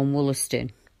on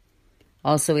Wollaston.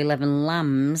 Also, 11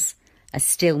 lambs are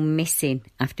still missing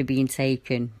after being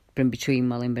taken from between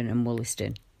Wellingborough and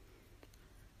Wollaston.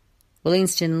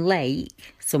 Willingston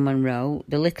Lake, someone wrote,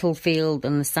 the little field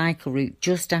on the cycle route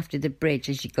just after the bridge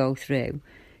as you go through.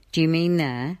 Do you mean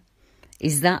there?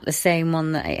 Is that the same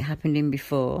one that it happened in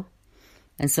before?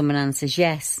 And someone answers,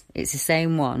 yes, it's the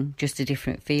same one, just a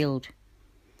different field.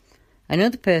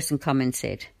 Another person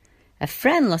commented, a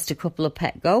friend lost a couple of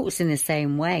pet goats in the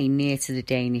same way near to the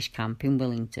Danish camp in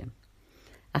Willington.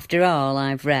 After all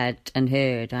I've read and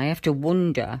heard, I have to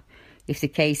wonder if the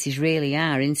cases really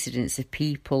are incidents of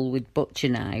people with butcher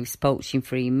knives poaching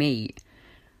free meat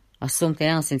or something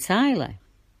else entirely.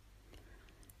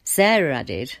 Sarah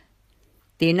added,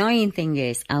 The annoying thing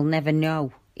is I'll never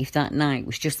know if that night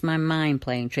was just my mind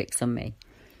playing tricks on me,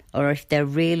 or if there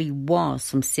really was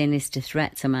some sinister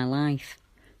threat to my life,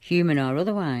 human or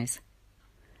otherwise.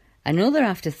 Another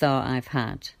afterthought I've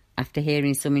had, after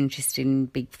hearing some interesting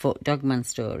Bigfoot dogman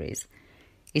stories,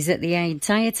 is that the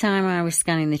entire time I was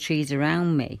scanning the trees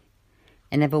around me,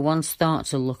 I never once thought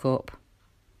to look up.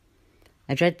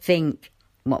 I dread think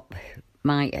what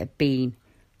might have been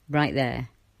right there,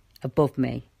 above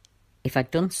me, if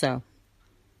I'd done so.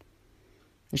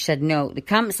 She said, no, the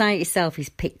campsite itself is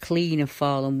picked clean of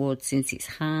fallen wood since its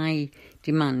high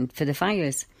demand for the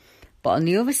fires. But on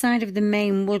the other side of the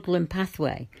main woodland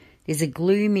pathway, there's a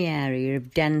gloomy area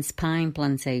of dense pine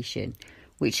plantation,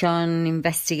 which on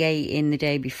investigating the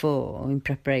day before, in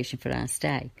preparation for our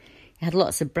stay, it had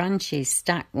lots of branches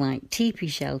stacked like teepee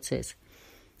shelters.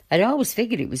 I'd always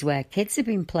figured it was where kids had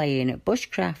been playing at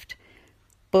bushcraft,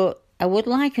 but I would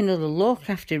like another look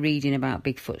after reading about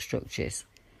Bigfoot structures.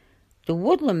 The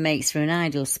woodland makes for an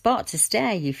ideal spot to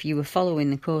stay if you were following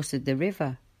the course of the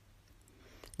river.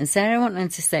 And Sarah went on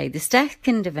to say the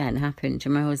second event happened to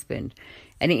my husband,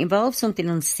 and it involved something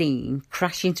unseen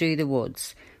crashing through the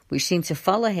woods, which seemed to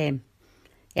follow him.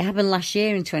 It happened last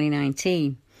year in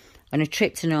 2019, on a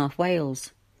trip to North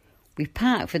Wales. We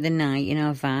parked for the night in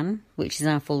our van, which is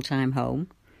our full-time home.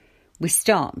 We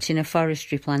stopped in a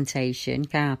forestry plantation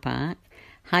car park,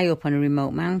 high up on a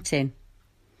remote mountain.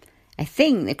 I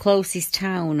think the closest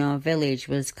town or village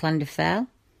was Llandafell.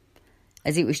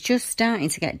 As it was just starting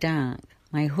to get dark,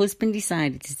 my husband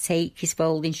decided to take his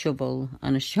folding shovel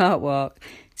on a short walk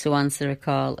to answer a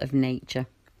call of nature.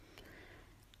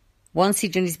 Once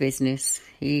he'd done his business,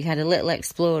 he had a little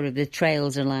explore of the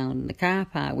trails around the car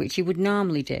park, which he would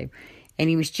normally do, and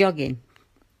he was jogging,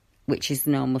 which is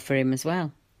normal for him as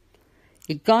well.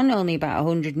 He'd gone only about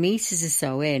 100 metres or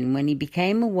so in when he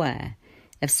became aware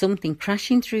of something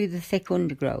crashing through the thick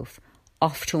undergrowth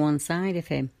off to one side of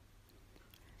him.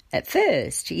 At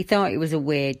first, he thought it was a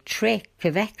weird trick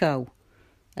of echo,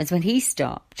 as when he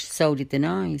stopped, so did the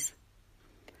noise.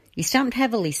 He stamped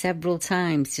heavily several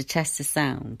times to test the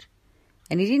sound,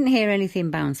 and he didn't hear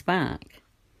anything bounce back.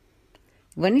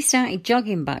 When he started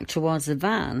jogging back towards the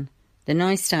van, the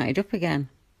noise started up again.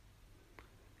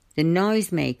 The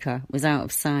noisemaker was out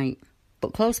of sight,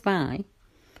 but close by,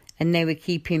 and they were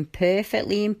keeping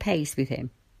perfectly in pace with him.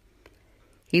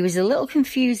 He was a little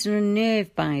confused and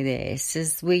unnerved by this,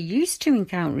 as we're used to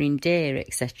encountering deer,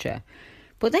 etc.,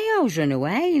 but they always run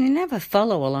away and they never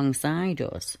follow alongside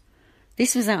us.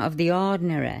 This was out of the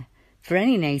ordinary for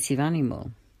any native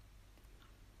animal.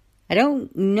 I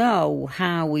don't know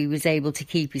how he was able to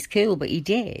keep his cool, but he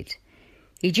did.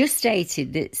 He just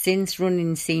stated that since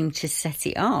running seemed to set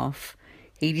it off,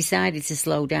 he decided to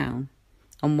slow down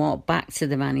and walk back to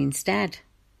the van instead.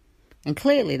 And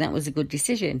clearly that was a good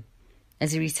decision,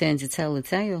 as he returned to tell the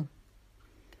tale.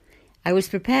 I was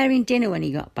preparing dinner when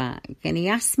he got back, and he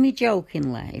asked me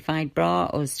jokingly if I'd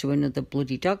brought us to another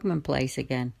bloody dogman place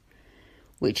again,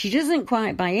 which he doesn't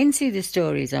quite buy into the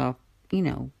stories or,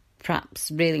 perhaps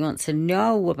really want to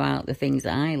know about the things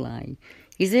that I like.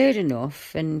 He's heard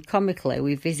enough, and comically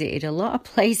we've visited a lot of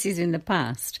places in the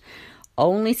past,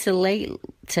 only to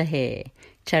later hear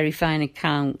terrifying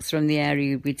accounts from the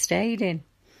area we'd stayed in.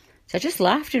 So I just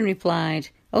laughed and replied,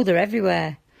 "Oh, they're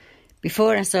everywhere,"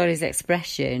 before I saw his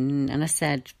expression, and I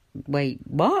said, "Wait,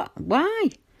 what? Why?"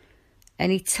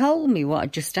 And he told me what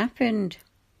had just happened.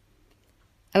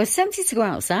 I was tempted to go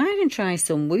outside and try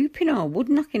some whooping or wood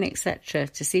knocking, etc.,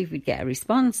 to see if we'd get a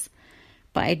response,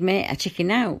 but I admit I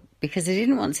chickened out because I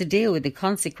didn't want to deal with the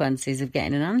consequences of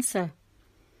getting an answer.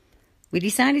 We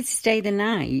decided to stay the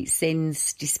night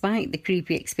since, despite the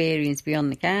creepy experience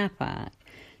beyond the car park,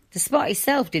 the spot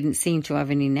itself didn't seem to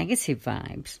have any negative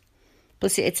vibes.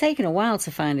 Plus, it had taken a while to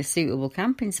find a suitable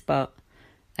camping spot,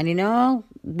 and in all,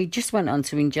 we just went on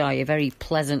to enjoy a very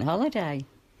pleasant holiday.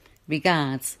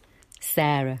 Regards,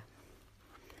 Sarah.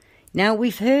 Now,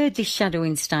 we've heard this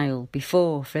shadowing style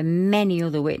before from many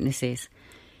other witnesses.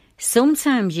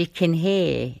 Sometimes you can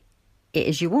hear it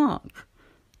as you walk.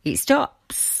 It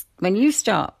stops when you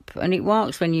stop, and it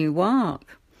walks when you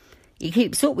walk. It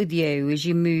keeps up with you as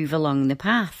you move along the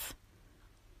path.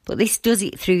 But this does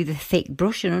it through the thick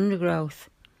brush and undergrowth.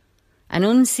 An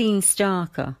unseen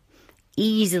stalker,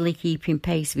 easily keeping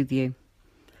pace with you,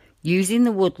 using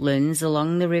the woodlands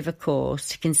along the river course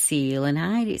to conceal and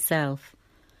hide itself.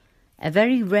 A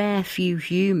very rare few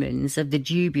humans have the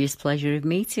dubious pleasure of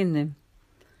meeting them.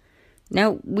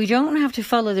 Now, we don't have to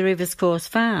follow the river's course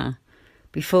far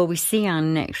before we see our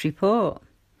next report.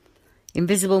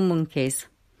 Invisible monkeys.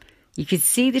 You could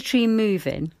see the tree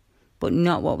moving, but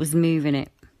not what was moving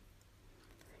it.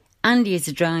 Andy is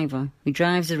a driver who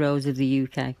drives the roads of the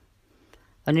UK.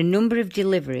 On a number of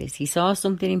deliveries, he saw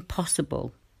something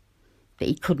impossible that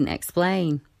he couldn't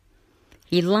explain.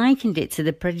 He likened it to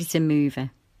the Predator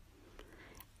movie.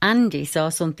 Andy saw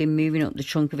something moving up the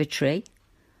trunk of a tree,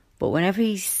 but whenever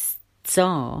he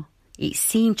saw, it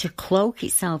seemed to cloak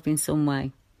itself in some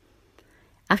way.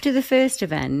 After the first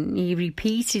event, he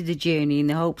repeated the journey in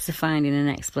the hopes of finding an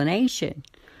explanation,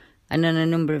 and on a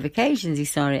number of occasions he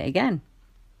saw it again.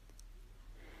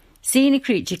 Seeing a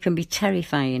creature can be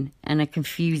terrifying and a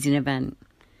confusing event.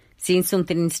 Seeing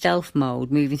something in stealth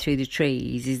mode moving through the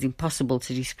trees is impossible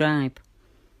to describe.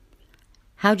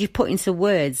 How do you put into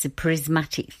words a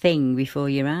prismatic thing before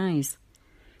your eyes?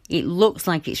 It looks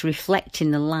like it's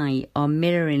reflecting the light or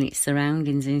mirroring its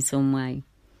surroundings in some way.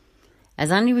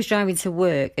 As Andy was driving to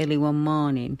work early one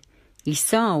morning, he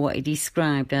saw what he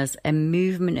described as a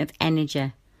movement of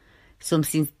energy,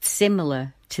 something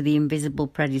similar to the invisible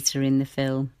predator in the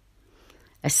film.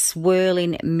 A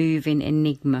swirling, moving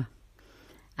enigma.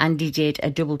 Andy did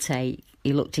a double take.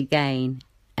 He looked again,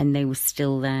 and they were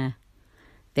still there.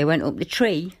 They went up the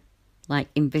tree like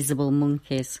invisible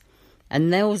monkeys.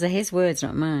 And those are his words,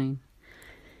 not mine.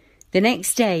 The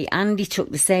next day, Andy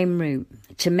took the same route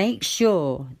to make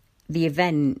sure the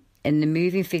event and the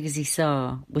moving figures he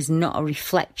saw was not a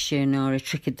reflection or a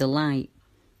trick of the light.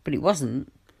 But it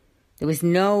wasn't. There was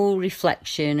no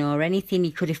reflection or anything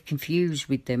he could have confused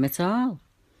with them at all.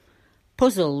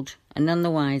 Puzzled and none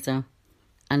the wiser,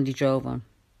 Andy drove on.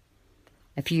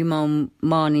 A few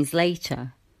mornings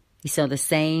later, he saw the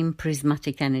same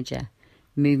prismatic energy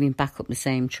moving back up the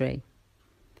same tree.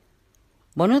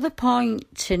 One other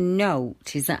point to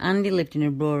note is that Andy lived in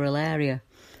a rural area,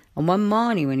 and one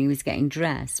morning when he was getting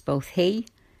dressed, both he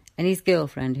and his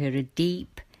girlfriend heard a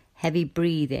deep, heavy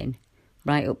breathing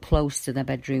right up close to their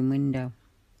bedroom window.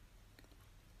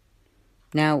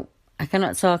 Now, I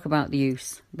cannot talk about the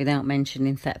Ouse without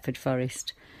mentioning Thetford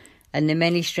Forest and the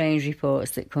many strange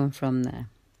reports that come from there.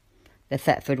 The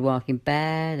Thetford walking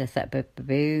bear, the Thetford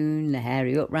baboon, the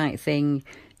hairy upright thing,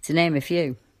 to name a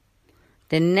few.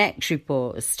 The next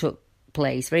reports took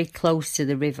place very close to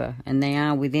the river, and they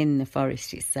are within the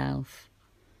forest itself.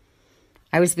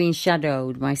 I was being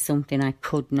shadowed by something I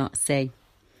could not see.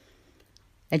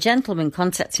 A gentleman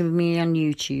contacted me on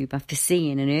YouTube after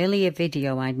seeing an earlier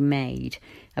video I'd made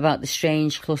about the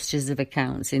strange clusters of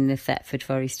accounts in the Thetford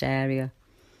Forest area.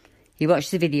 He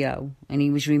watched the video and he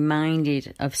was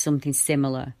reminded of something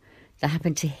similar that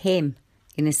happened to him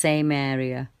in the same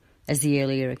area as the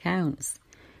earlier accounts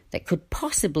that could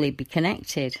possibly be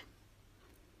connected.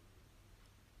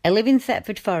 I live in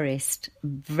Thetford Forest,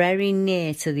 very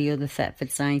near to the other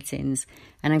Thetford sightings,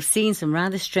 and I've seen some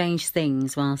rather strange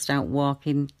things whilst out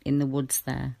walking in the woods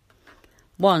there.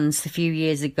 Once, a few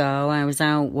years ago, I was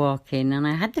out walking and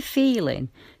I had the feeling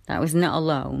that I was not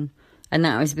alone and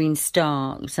that I was being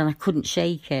stalked and I couldn't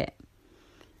shake it.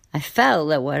 I felt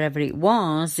that wherever it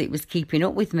was keeping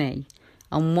up with me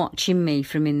and watching me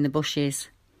from in the bushes.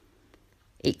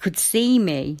 It could see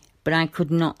me, but I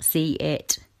could not see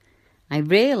it. I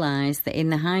realised that in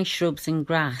the high shrubs and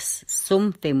grass,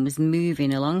 something was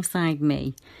moving alongside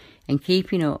me and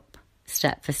keeping up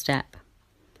step for step.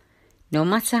 No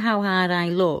matter how hard I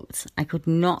looked, I could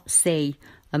not see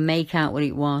or make out what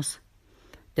it was.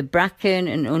 The bracken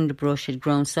and underbrush had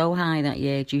grown so high that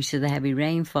year due to the heavy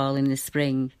rainfall in the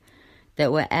spring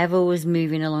that whatever was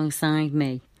moving alongside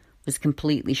me was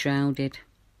completely shrouded.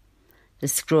 The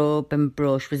scrub and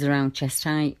brush was around chest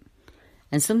height,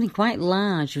 and something quite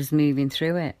large was moving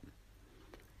through it.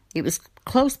 It was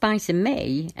close by to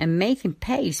me and making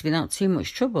pace without too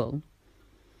much trouble.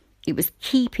 It was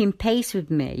keeping pace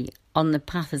with me on the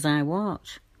path as I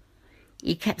walked.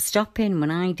 It kept stopping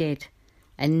when I did,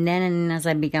 and then as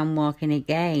I began walking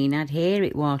again, I'd hear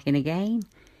it walking again.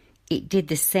 It did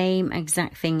the same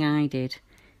exact thing I did,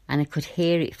 and I could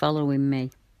hear it following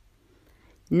me.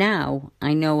 Now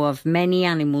I know of many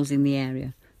animals in the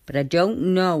area, but I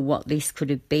don't know what this could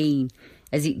have been,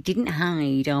 as it didn't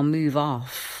hide or move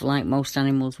off like most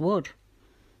animals would.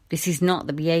 This is not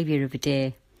the behaviour of a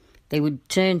deer. They would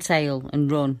turn tail and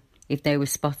run if they were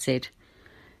spotted.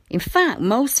 In fact,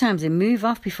 most times they move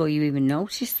off before you even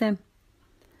notice them.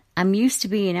 I'm used to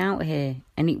being out here,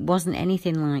 and it wasn't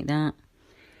anything like that.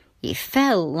 It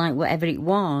felt like whatever it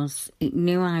was, it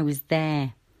knew I was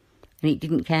there, and it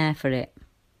didn't care for it.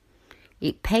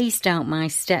 It paced out my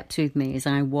steps with me as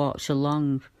I walked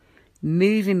along,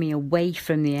 moving me away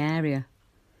from the area.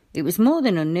 It was more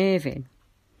than unnerving.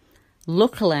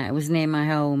 Luckily, I was near my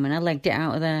home and I legged it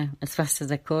out of there as fast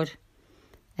as I could.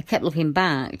 I kept looking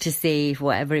back to see if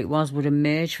whatever it was would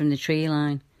emerge from the tree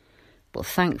line, but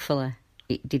thankfully,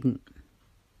 It didn't.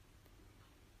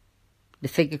 The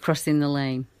figure crossing the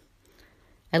lane.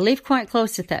 I live quite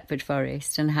close to Thetford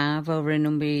Forest and have, over a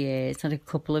number of years, had a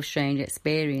couple of strange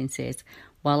experiences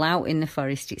while out in the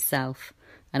forest itself,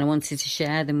 and I wanted to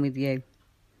share them with you.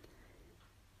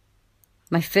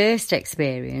 My first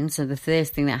experience, or the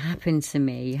first thing that happened to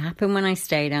me, happened when I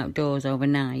stayed outdoors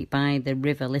overnight by the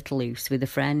River Ouse with a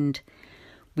friend.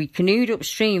 We canoed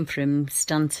upstream from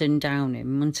Stanton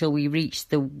Downham until we reached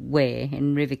the weir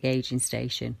and river gauging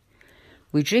station.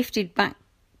 We drifted back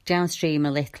downstream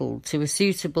a little to a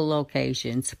suitable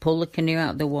location to pull the canoe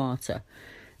out of the water,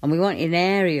 and we wanted an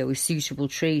area with suitable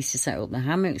trees to set up the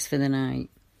hammocks for the night.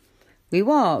 We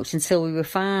walked until we were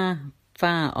far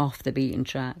off the beaten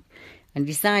track and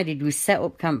decided we'd set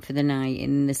up camp for the night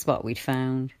in the spot we'd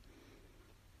found.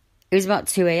 It was about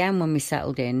 2 a.m. when we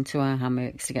settled in to our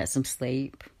hammocks to get some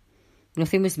sleep.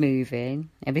 Nothing was moving,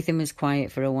 everything was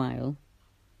quiet for a while,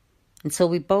 until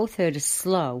we both heard a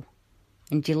slow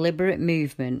and deliberate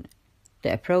movement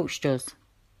that approached us.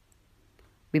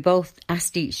 We both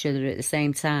asked each other at the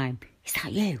same time, "Is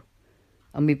that you?"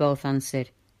 And we both answered,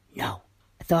 "No,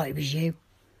 I thought it was you."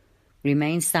 We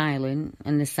remained silent,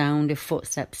 and the sound of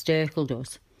footsteps circled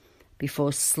us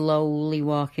before slowly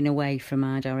walking away from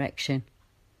our direction.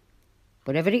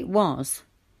 Whatever it was,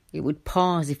 it would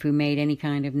pause if we made any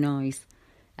kind of noise,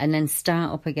 and then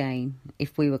start up again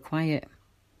if we were quiet.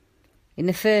 In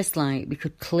the first light, we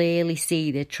could clearly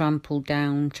see the trampled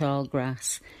down tall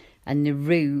grass and the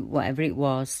route, whatever it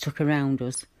was, took around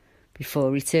us before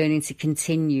returning to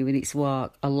continue with its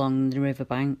walk along the river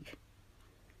bank.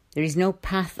 There is no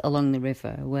path along the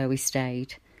river where we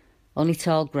stayed, only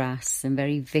tall grass and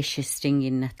very vicious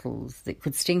stinging nettles that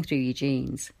could sting through your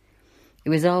jeans. It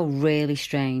was all really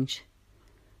strange.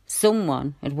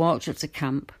 Someone had walked up to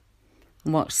camp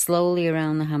and walked slowly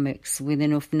around the hammocks with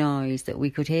enough noise that we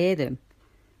could hear them,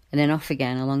 and then off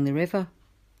again along the river.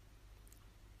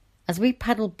 As we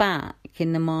paddled back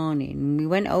in the morning, we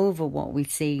went over what we'd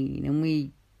seen, and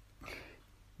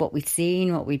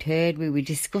what we'd heard, we were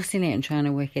discussing it and trying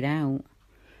to work it out.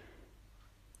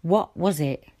 What was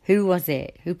it? Who was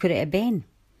it? Who could it have been?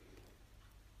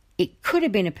 It could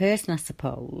have been a person, I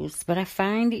suppose, but I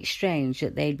find it strange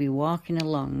that they'd be walking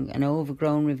along an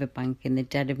overgrown riverbank in the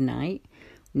dead of night,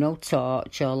 no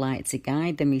torch or light to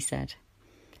guide them, he said.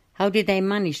 How did they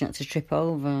manage not to trip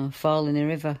over, fall in the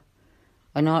river,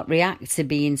 or not react to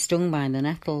being stung by the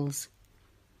nettles?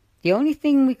 The only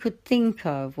thing we could think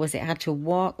of was it had to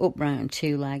walk upright on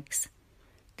 2 legs.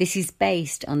 This is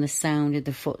based on the sound of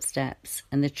the footsteps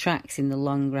and the tracks in the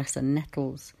long grass and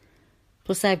nettles.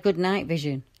 Plus I have good night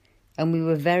vision, and we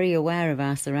were very aware of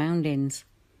our surroundings.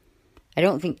 I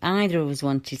don't think either of us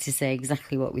wanted to say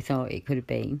exactly what we thought it could have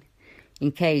been,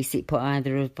 in case it put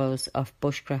either of us off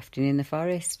bushcrafting in the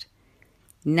forest.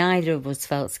 Neither of us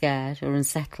felt scared or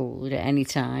unsettled at any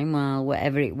time while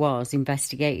whatever it was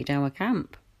investigated our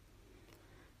camp.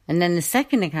 And then the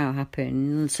second account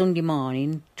happened on Sunday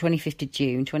morning, 25th of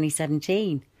June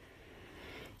 2017.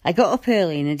 I got up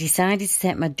early and I decided to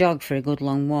take my dog for a good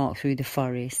long walk through the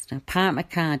forest. I parked my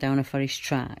car down a forest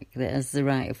track that has the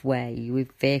right of way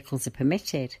with vehicles are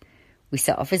permitted. We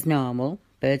set off as normal,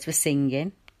 birds were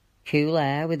singing, cool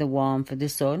air with the warmth of the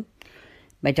sun.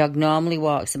 My dog normally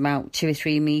walks about 2 or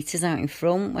 3 metres out in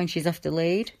front when she's off the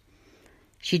lead.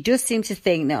 She does seem to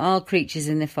think that all creatures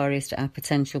in the forest are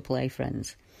potential play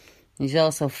friends. She's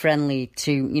also friendly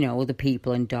to, other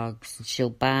people and dogs. She'll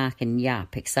bark and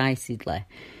yap excitedly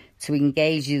to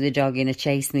engage you, the dog, in a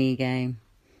chase me game.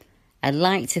 I'd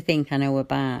like to think I know her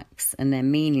barks and their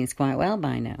meanings quite well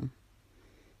by now.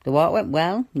 The walk went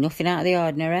well, nothing out of the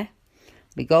ordinary.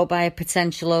 We go by a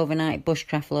potential overnight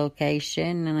bushcraft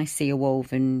location and I see a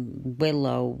woven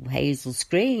willow hazel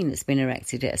screen that's been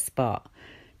erected at a spot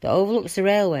that overlooks the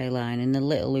railway line and the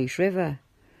Little Ouse River.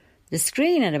 The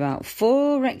screen had about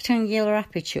 4 rectangular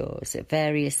apertures at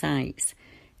various heights,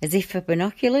 as if for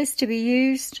binoculars to be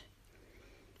used.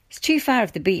 It's too far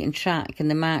off the beaten track and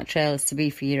the marked trails to be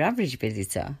for your average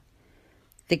visitor.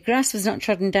 The grass was not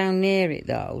trodden down near it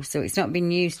though, so it's not been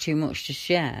used too much just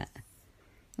yet.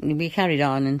 We carried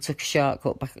on and took a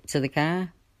shortcut back to the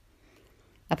car.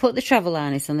 I put the travel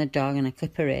harness on the dog and I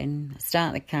clip her in. I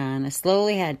start the car and I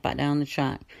slowly head back down the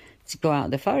track to go out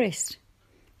of the forest.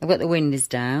 I've got the windows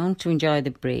down to enjoy the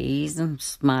breeze and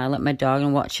smile at my dog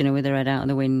and watching her with her head out of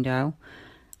the window.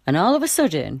 And all of a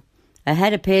sudden, her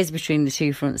head appears between the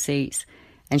 2 front seats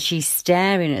and she's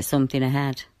staring at something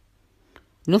ahead.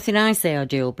 Nothing I say or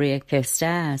do will break her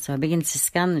stare, so I begin to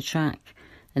scan the track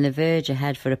and the verge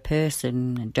ahead for a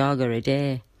person, a dog or a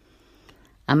deer.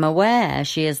 I'm aware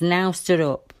she has now stood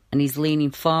up and he's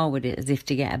leaning forward as if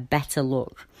to get a better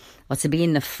look or to be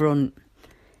in the front.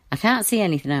 I can't see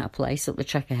anything out of place up the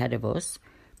track ahead of us,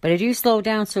 but I do slow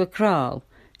down to a crawl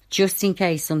just in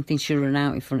case something should run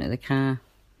out in front of the car.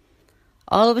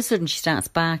 All of a sudden she starts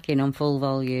barking on full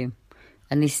volume,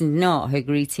 and this is not her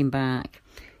greeting bark.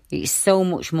 It's so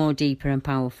much more deeper and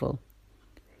powerful.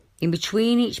 In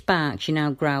between each bark she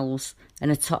now growls, and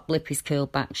her top lip is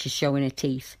curled back. She's showing her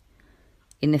teeth.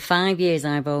 In the 5 years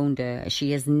I've owned her,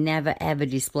 she has never ever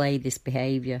displayed this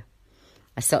behaviour.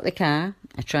 I stop the car,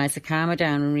 I try to calm her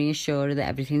down and reassure her that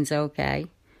everything's okay.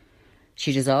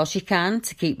 She does all she can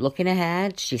to keep looking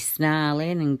ahead. She's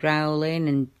snarling and growling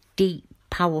and deep,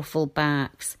 powerful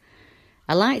barks.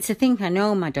 I like to think I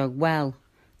know my dog well,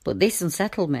 but this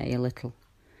unsettled me a little.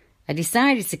 I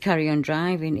decided to carry on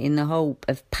driving in the hope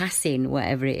of passing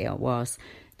whatever it was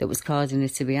that was causing her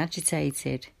to be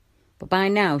agitated. But by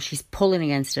now she's pulling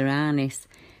against her harness,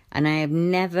 and I have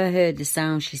never heard the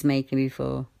sound she's making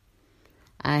before.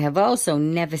 I have also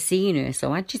never seen her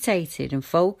so agitated and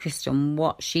focused on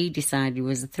what she decided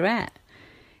was a threat.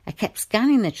 I kept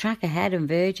scanning the track ahead and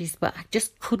verges, but I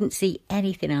just couldn't see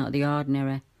anything out of the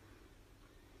ordinary.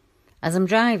 As I'm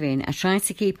driving, I try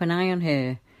to keep an eye on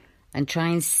her and try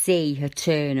and see her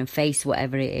turn and face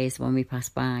whatever it is when we pass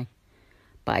by.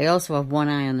 But I also have one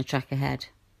eye on the track ahead.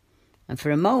 And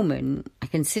for a moment, I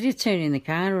considered turning the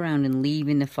car around and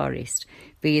leaving the forest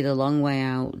via the long way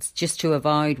out, just to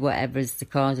avoid whatever is the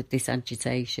cause of this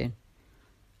agitation.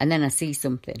 And then I see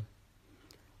something.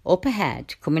 Up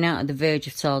ahead, coming out of the verge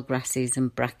of tall grasses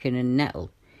and bracken and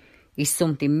nettle, is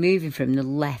something moving from the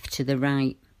left to the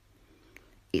right.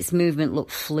 Its movement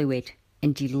looked fluid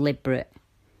and deliberate.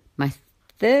 My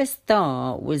first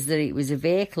thought was that it was a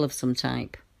vehicle of some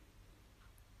type.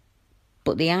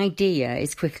 But the idea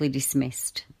is quickly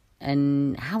dismissed.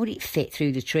 And how would it fit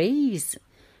through the trees?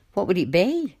 What would it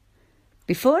be?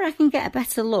 Before I can get a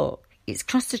better look, it's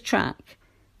crossed a track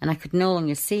and I could no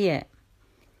longer see it.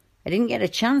 I didn't get a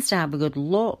chance to have a good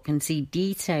look and see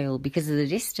detail because of the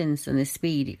distance and the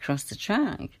speed it crossed the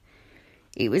track.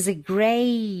 It was a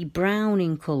grey-brown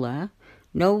in colour,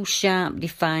 no sharp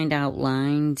defined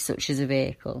outline such as a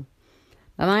vehicle.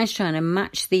 My mind's trying to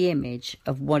match the image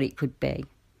of what it could be.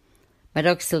 My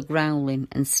dog's still growling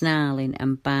and snarling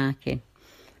and barking,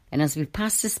 and as we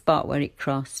passed the spot where it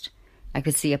crossed, I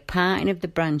could see a parting of the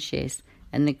branches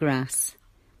and the grass,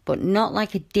 but not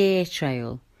like a deer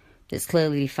trail that's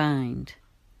clearly defined.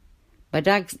 My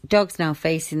dog's now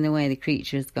facing the way the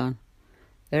creature has gone.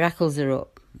 The rackles are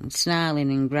up, and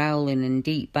snarling and growling and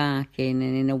deep barking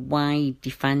and in a wide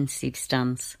defensive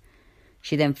stance.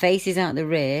 She then faces out the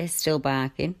rear, still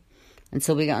barking,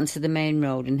 until we get onto the main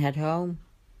road and head home.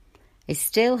 I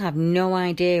still have no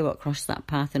idea what crossed that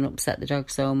path and upset the dog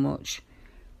so much,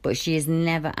 but she has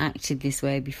never acted this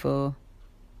way before.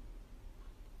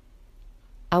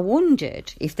 I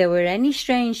wondered if there were any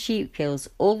strange sheep kills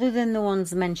other than the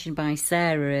ones mentioned by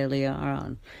Sarah earlier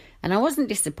on, and I wasn't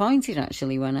disappointed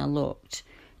actually when I looked.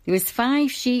 There was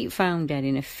 5 sheep found dead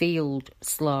in a field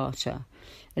slaughter,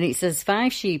 and it says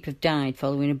 5 sheep have died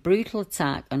following a brutal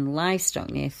attack on livestock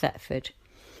near Thetford.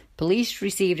 Police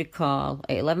received a call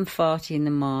at 11:40 in the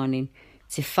morning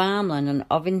to farmland on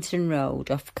Ovington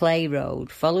Road off Clay Road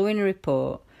following a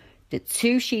report that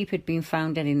 2 sheep had been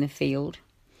found dead in the field.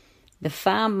 The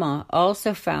farmer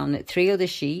also found that 3 other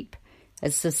sheep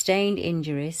had sustained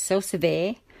injuries so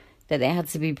severe that they had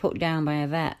to be put down by a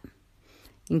vet.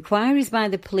 Inquiries by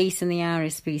the police and the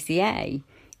RSPCA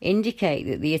indicate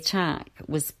that the attack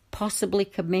was possibly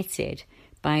committed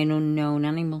by an unknown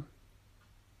animal.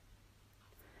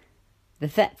 The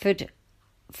Thetford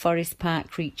Forest Park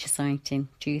creature sighting,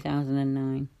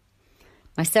 2009.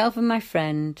 Myself and my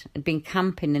friend had been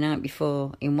camping the night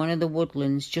before in one of the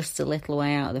woodlands just a little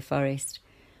way out of the forest.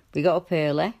 We got up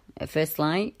early, at first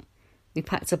light, we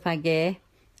packed up our gear,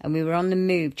 and we were on the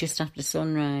move just after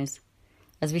sunrise.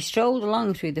 As we strolled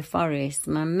along through the forest,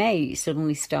 my mate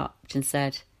suddenly stopped and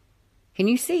said, "Can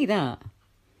you see that?"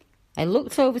 I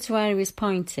looked over to where he was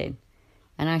pointing,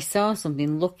 and I saw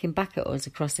something looking back at us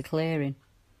across the clearing.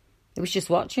 It was just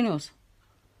watching us.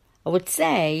 I would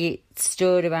say it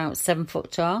stood about 7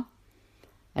 foot tall,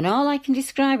 and all I can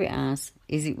describe it as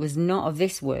is it was not of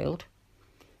this world.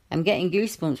 I'm getting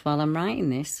goosebumps while I'm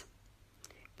writing this.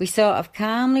 We sort of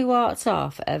calmly walked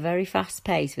off at a very fast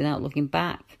pace without looking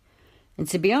back, and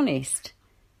to be honest,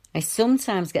 I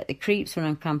sometimes get the creeps when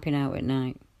I'm camping out at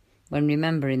night, when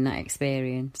remembering that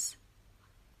experience.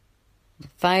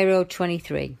 Fire Road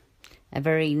 23, a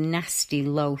very nasty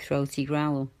low throaty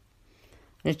growl.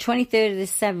 On the 23rd of the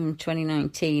 7th,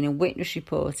 2019, a witness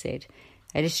reported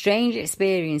had a strange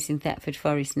experience in Thetford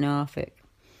Forest, Norfolk.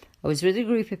 I was with a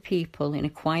group of people in a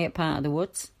quiet part of the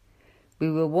woods.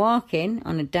 We were walking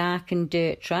on a darkened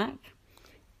dirt track.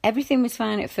 Everything was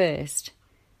fine at first,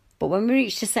 but when we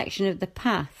reached a section of the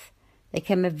path, there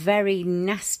came a very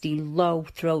nasty, low,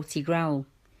 throaty growl.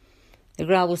 The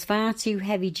growl was far too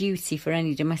heavy-duty for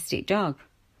any domestic dog.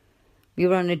 We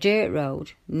were on a dirt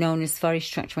road known as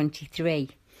Forest Track 23.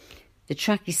 The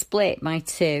track is split by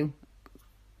two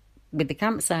with the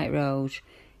campsite road,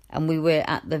 and we were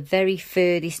at the very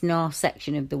furthest north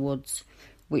section of the woods,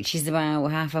 which is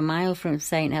about half a mile from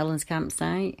St Helens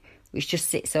campsite, which just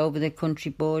sits over the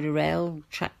country border rail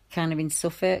track kind of in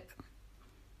Suffolk.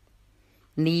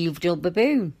 And the Evedale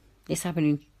baboon. This happened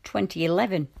in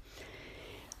 2011.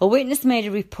 A witness made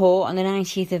a report on the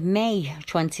 19th of May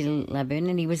 2011,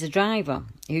 and he was a driver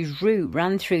whose route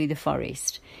ran through the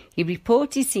forest. He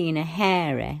reported seeing a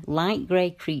hairy, light grey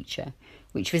creature,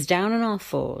 which was down on all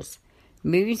fours,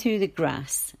 moving through the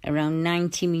grass around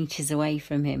 90 metres away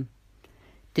from him.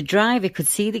 The driver could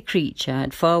see the creature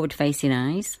had forward-facing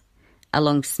eyes, a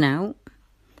long snout,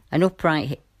 and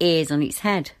upright ears on its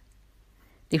head.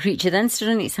 The creature then stood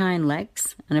on its hind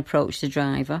legs and approached the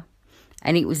driver,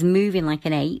 and it was moving like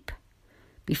an ape,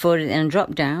 before it then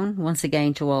dropped down once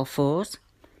again to all fours,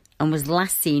 and was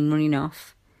last seen running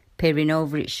off, peering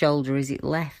over its shoulder as it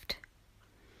left.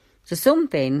 So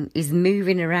something is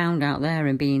moving around out there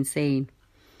and being seen.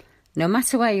 No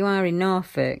matter where you are in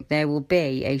Norfolk, there will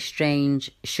be a strange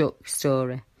shuck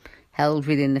story held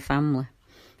within the family.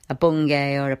 A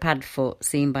bungay or a padfoot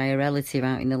seen by a relative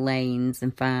out in the lanes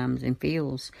and farms and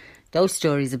fields. Those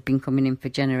stories have been coming in for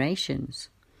generations.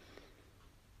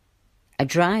 A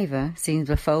driver seen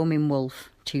a foaming wolf,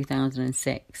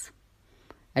 2006.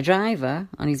 A driver,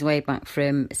 on his way back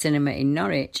from cinema in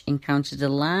Norwich, encountered a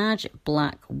large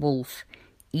black wolf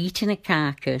eating a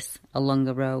carcass along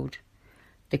a road.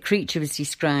 The creature was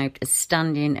described as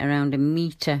standing around a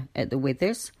metre at the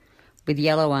withers, with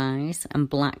yellow eyes and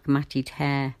black matted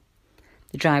hair.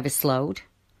 The driver slowed,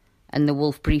 and the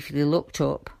wolf briefly looked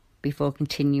up before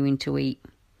continuing to eat.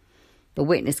 The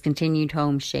witness continued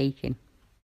home shaking.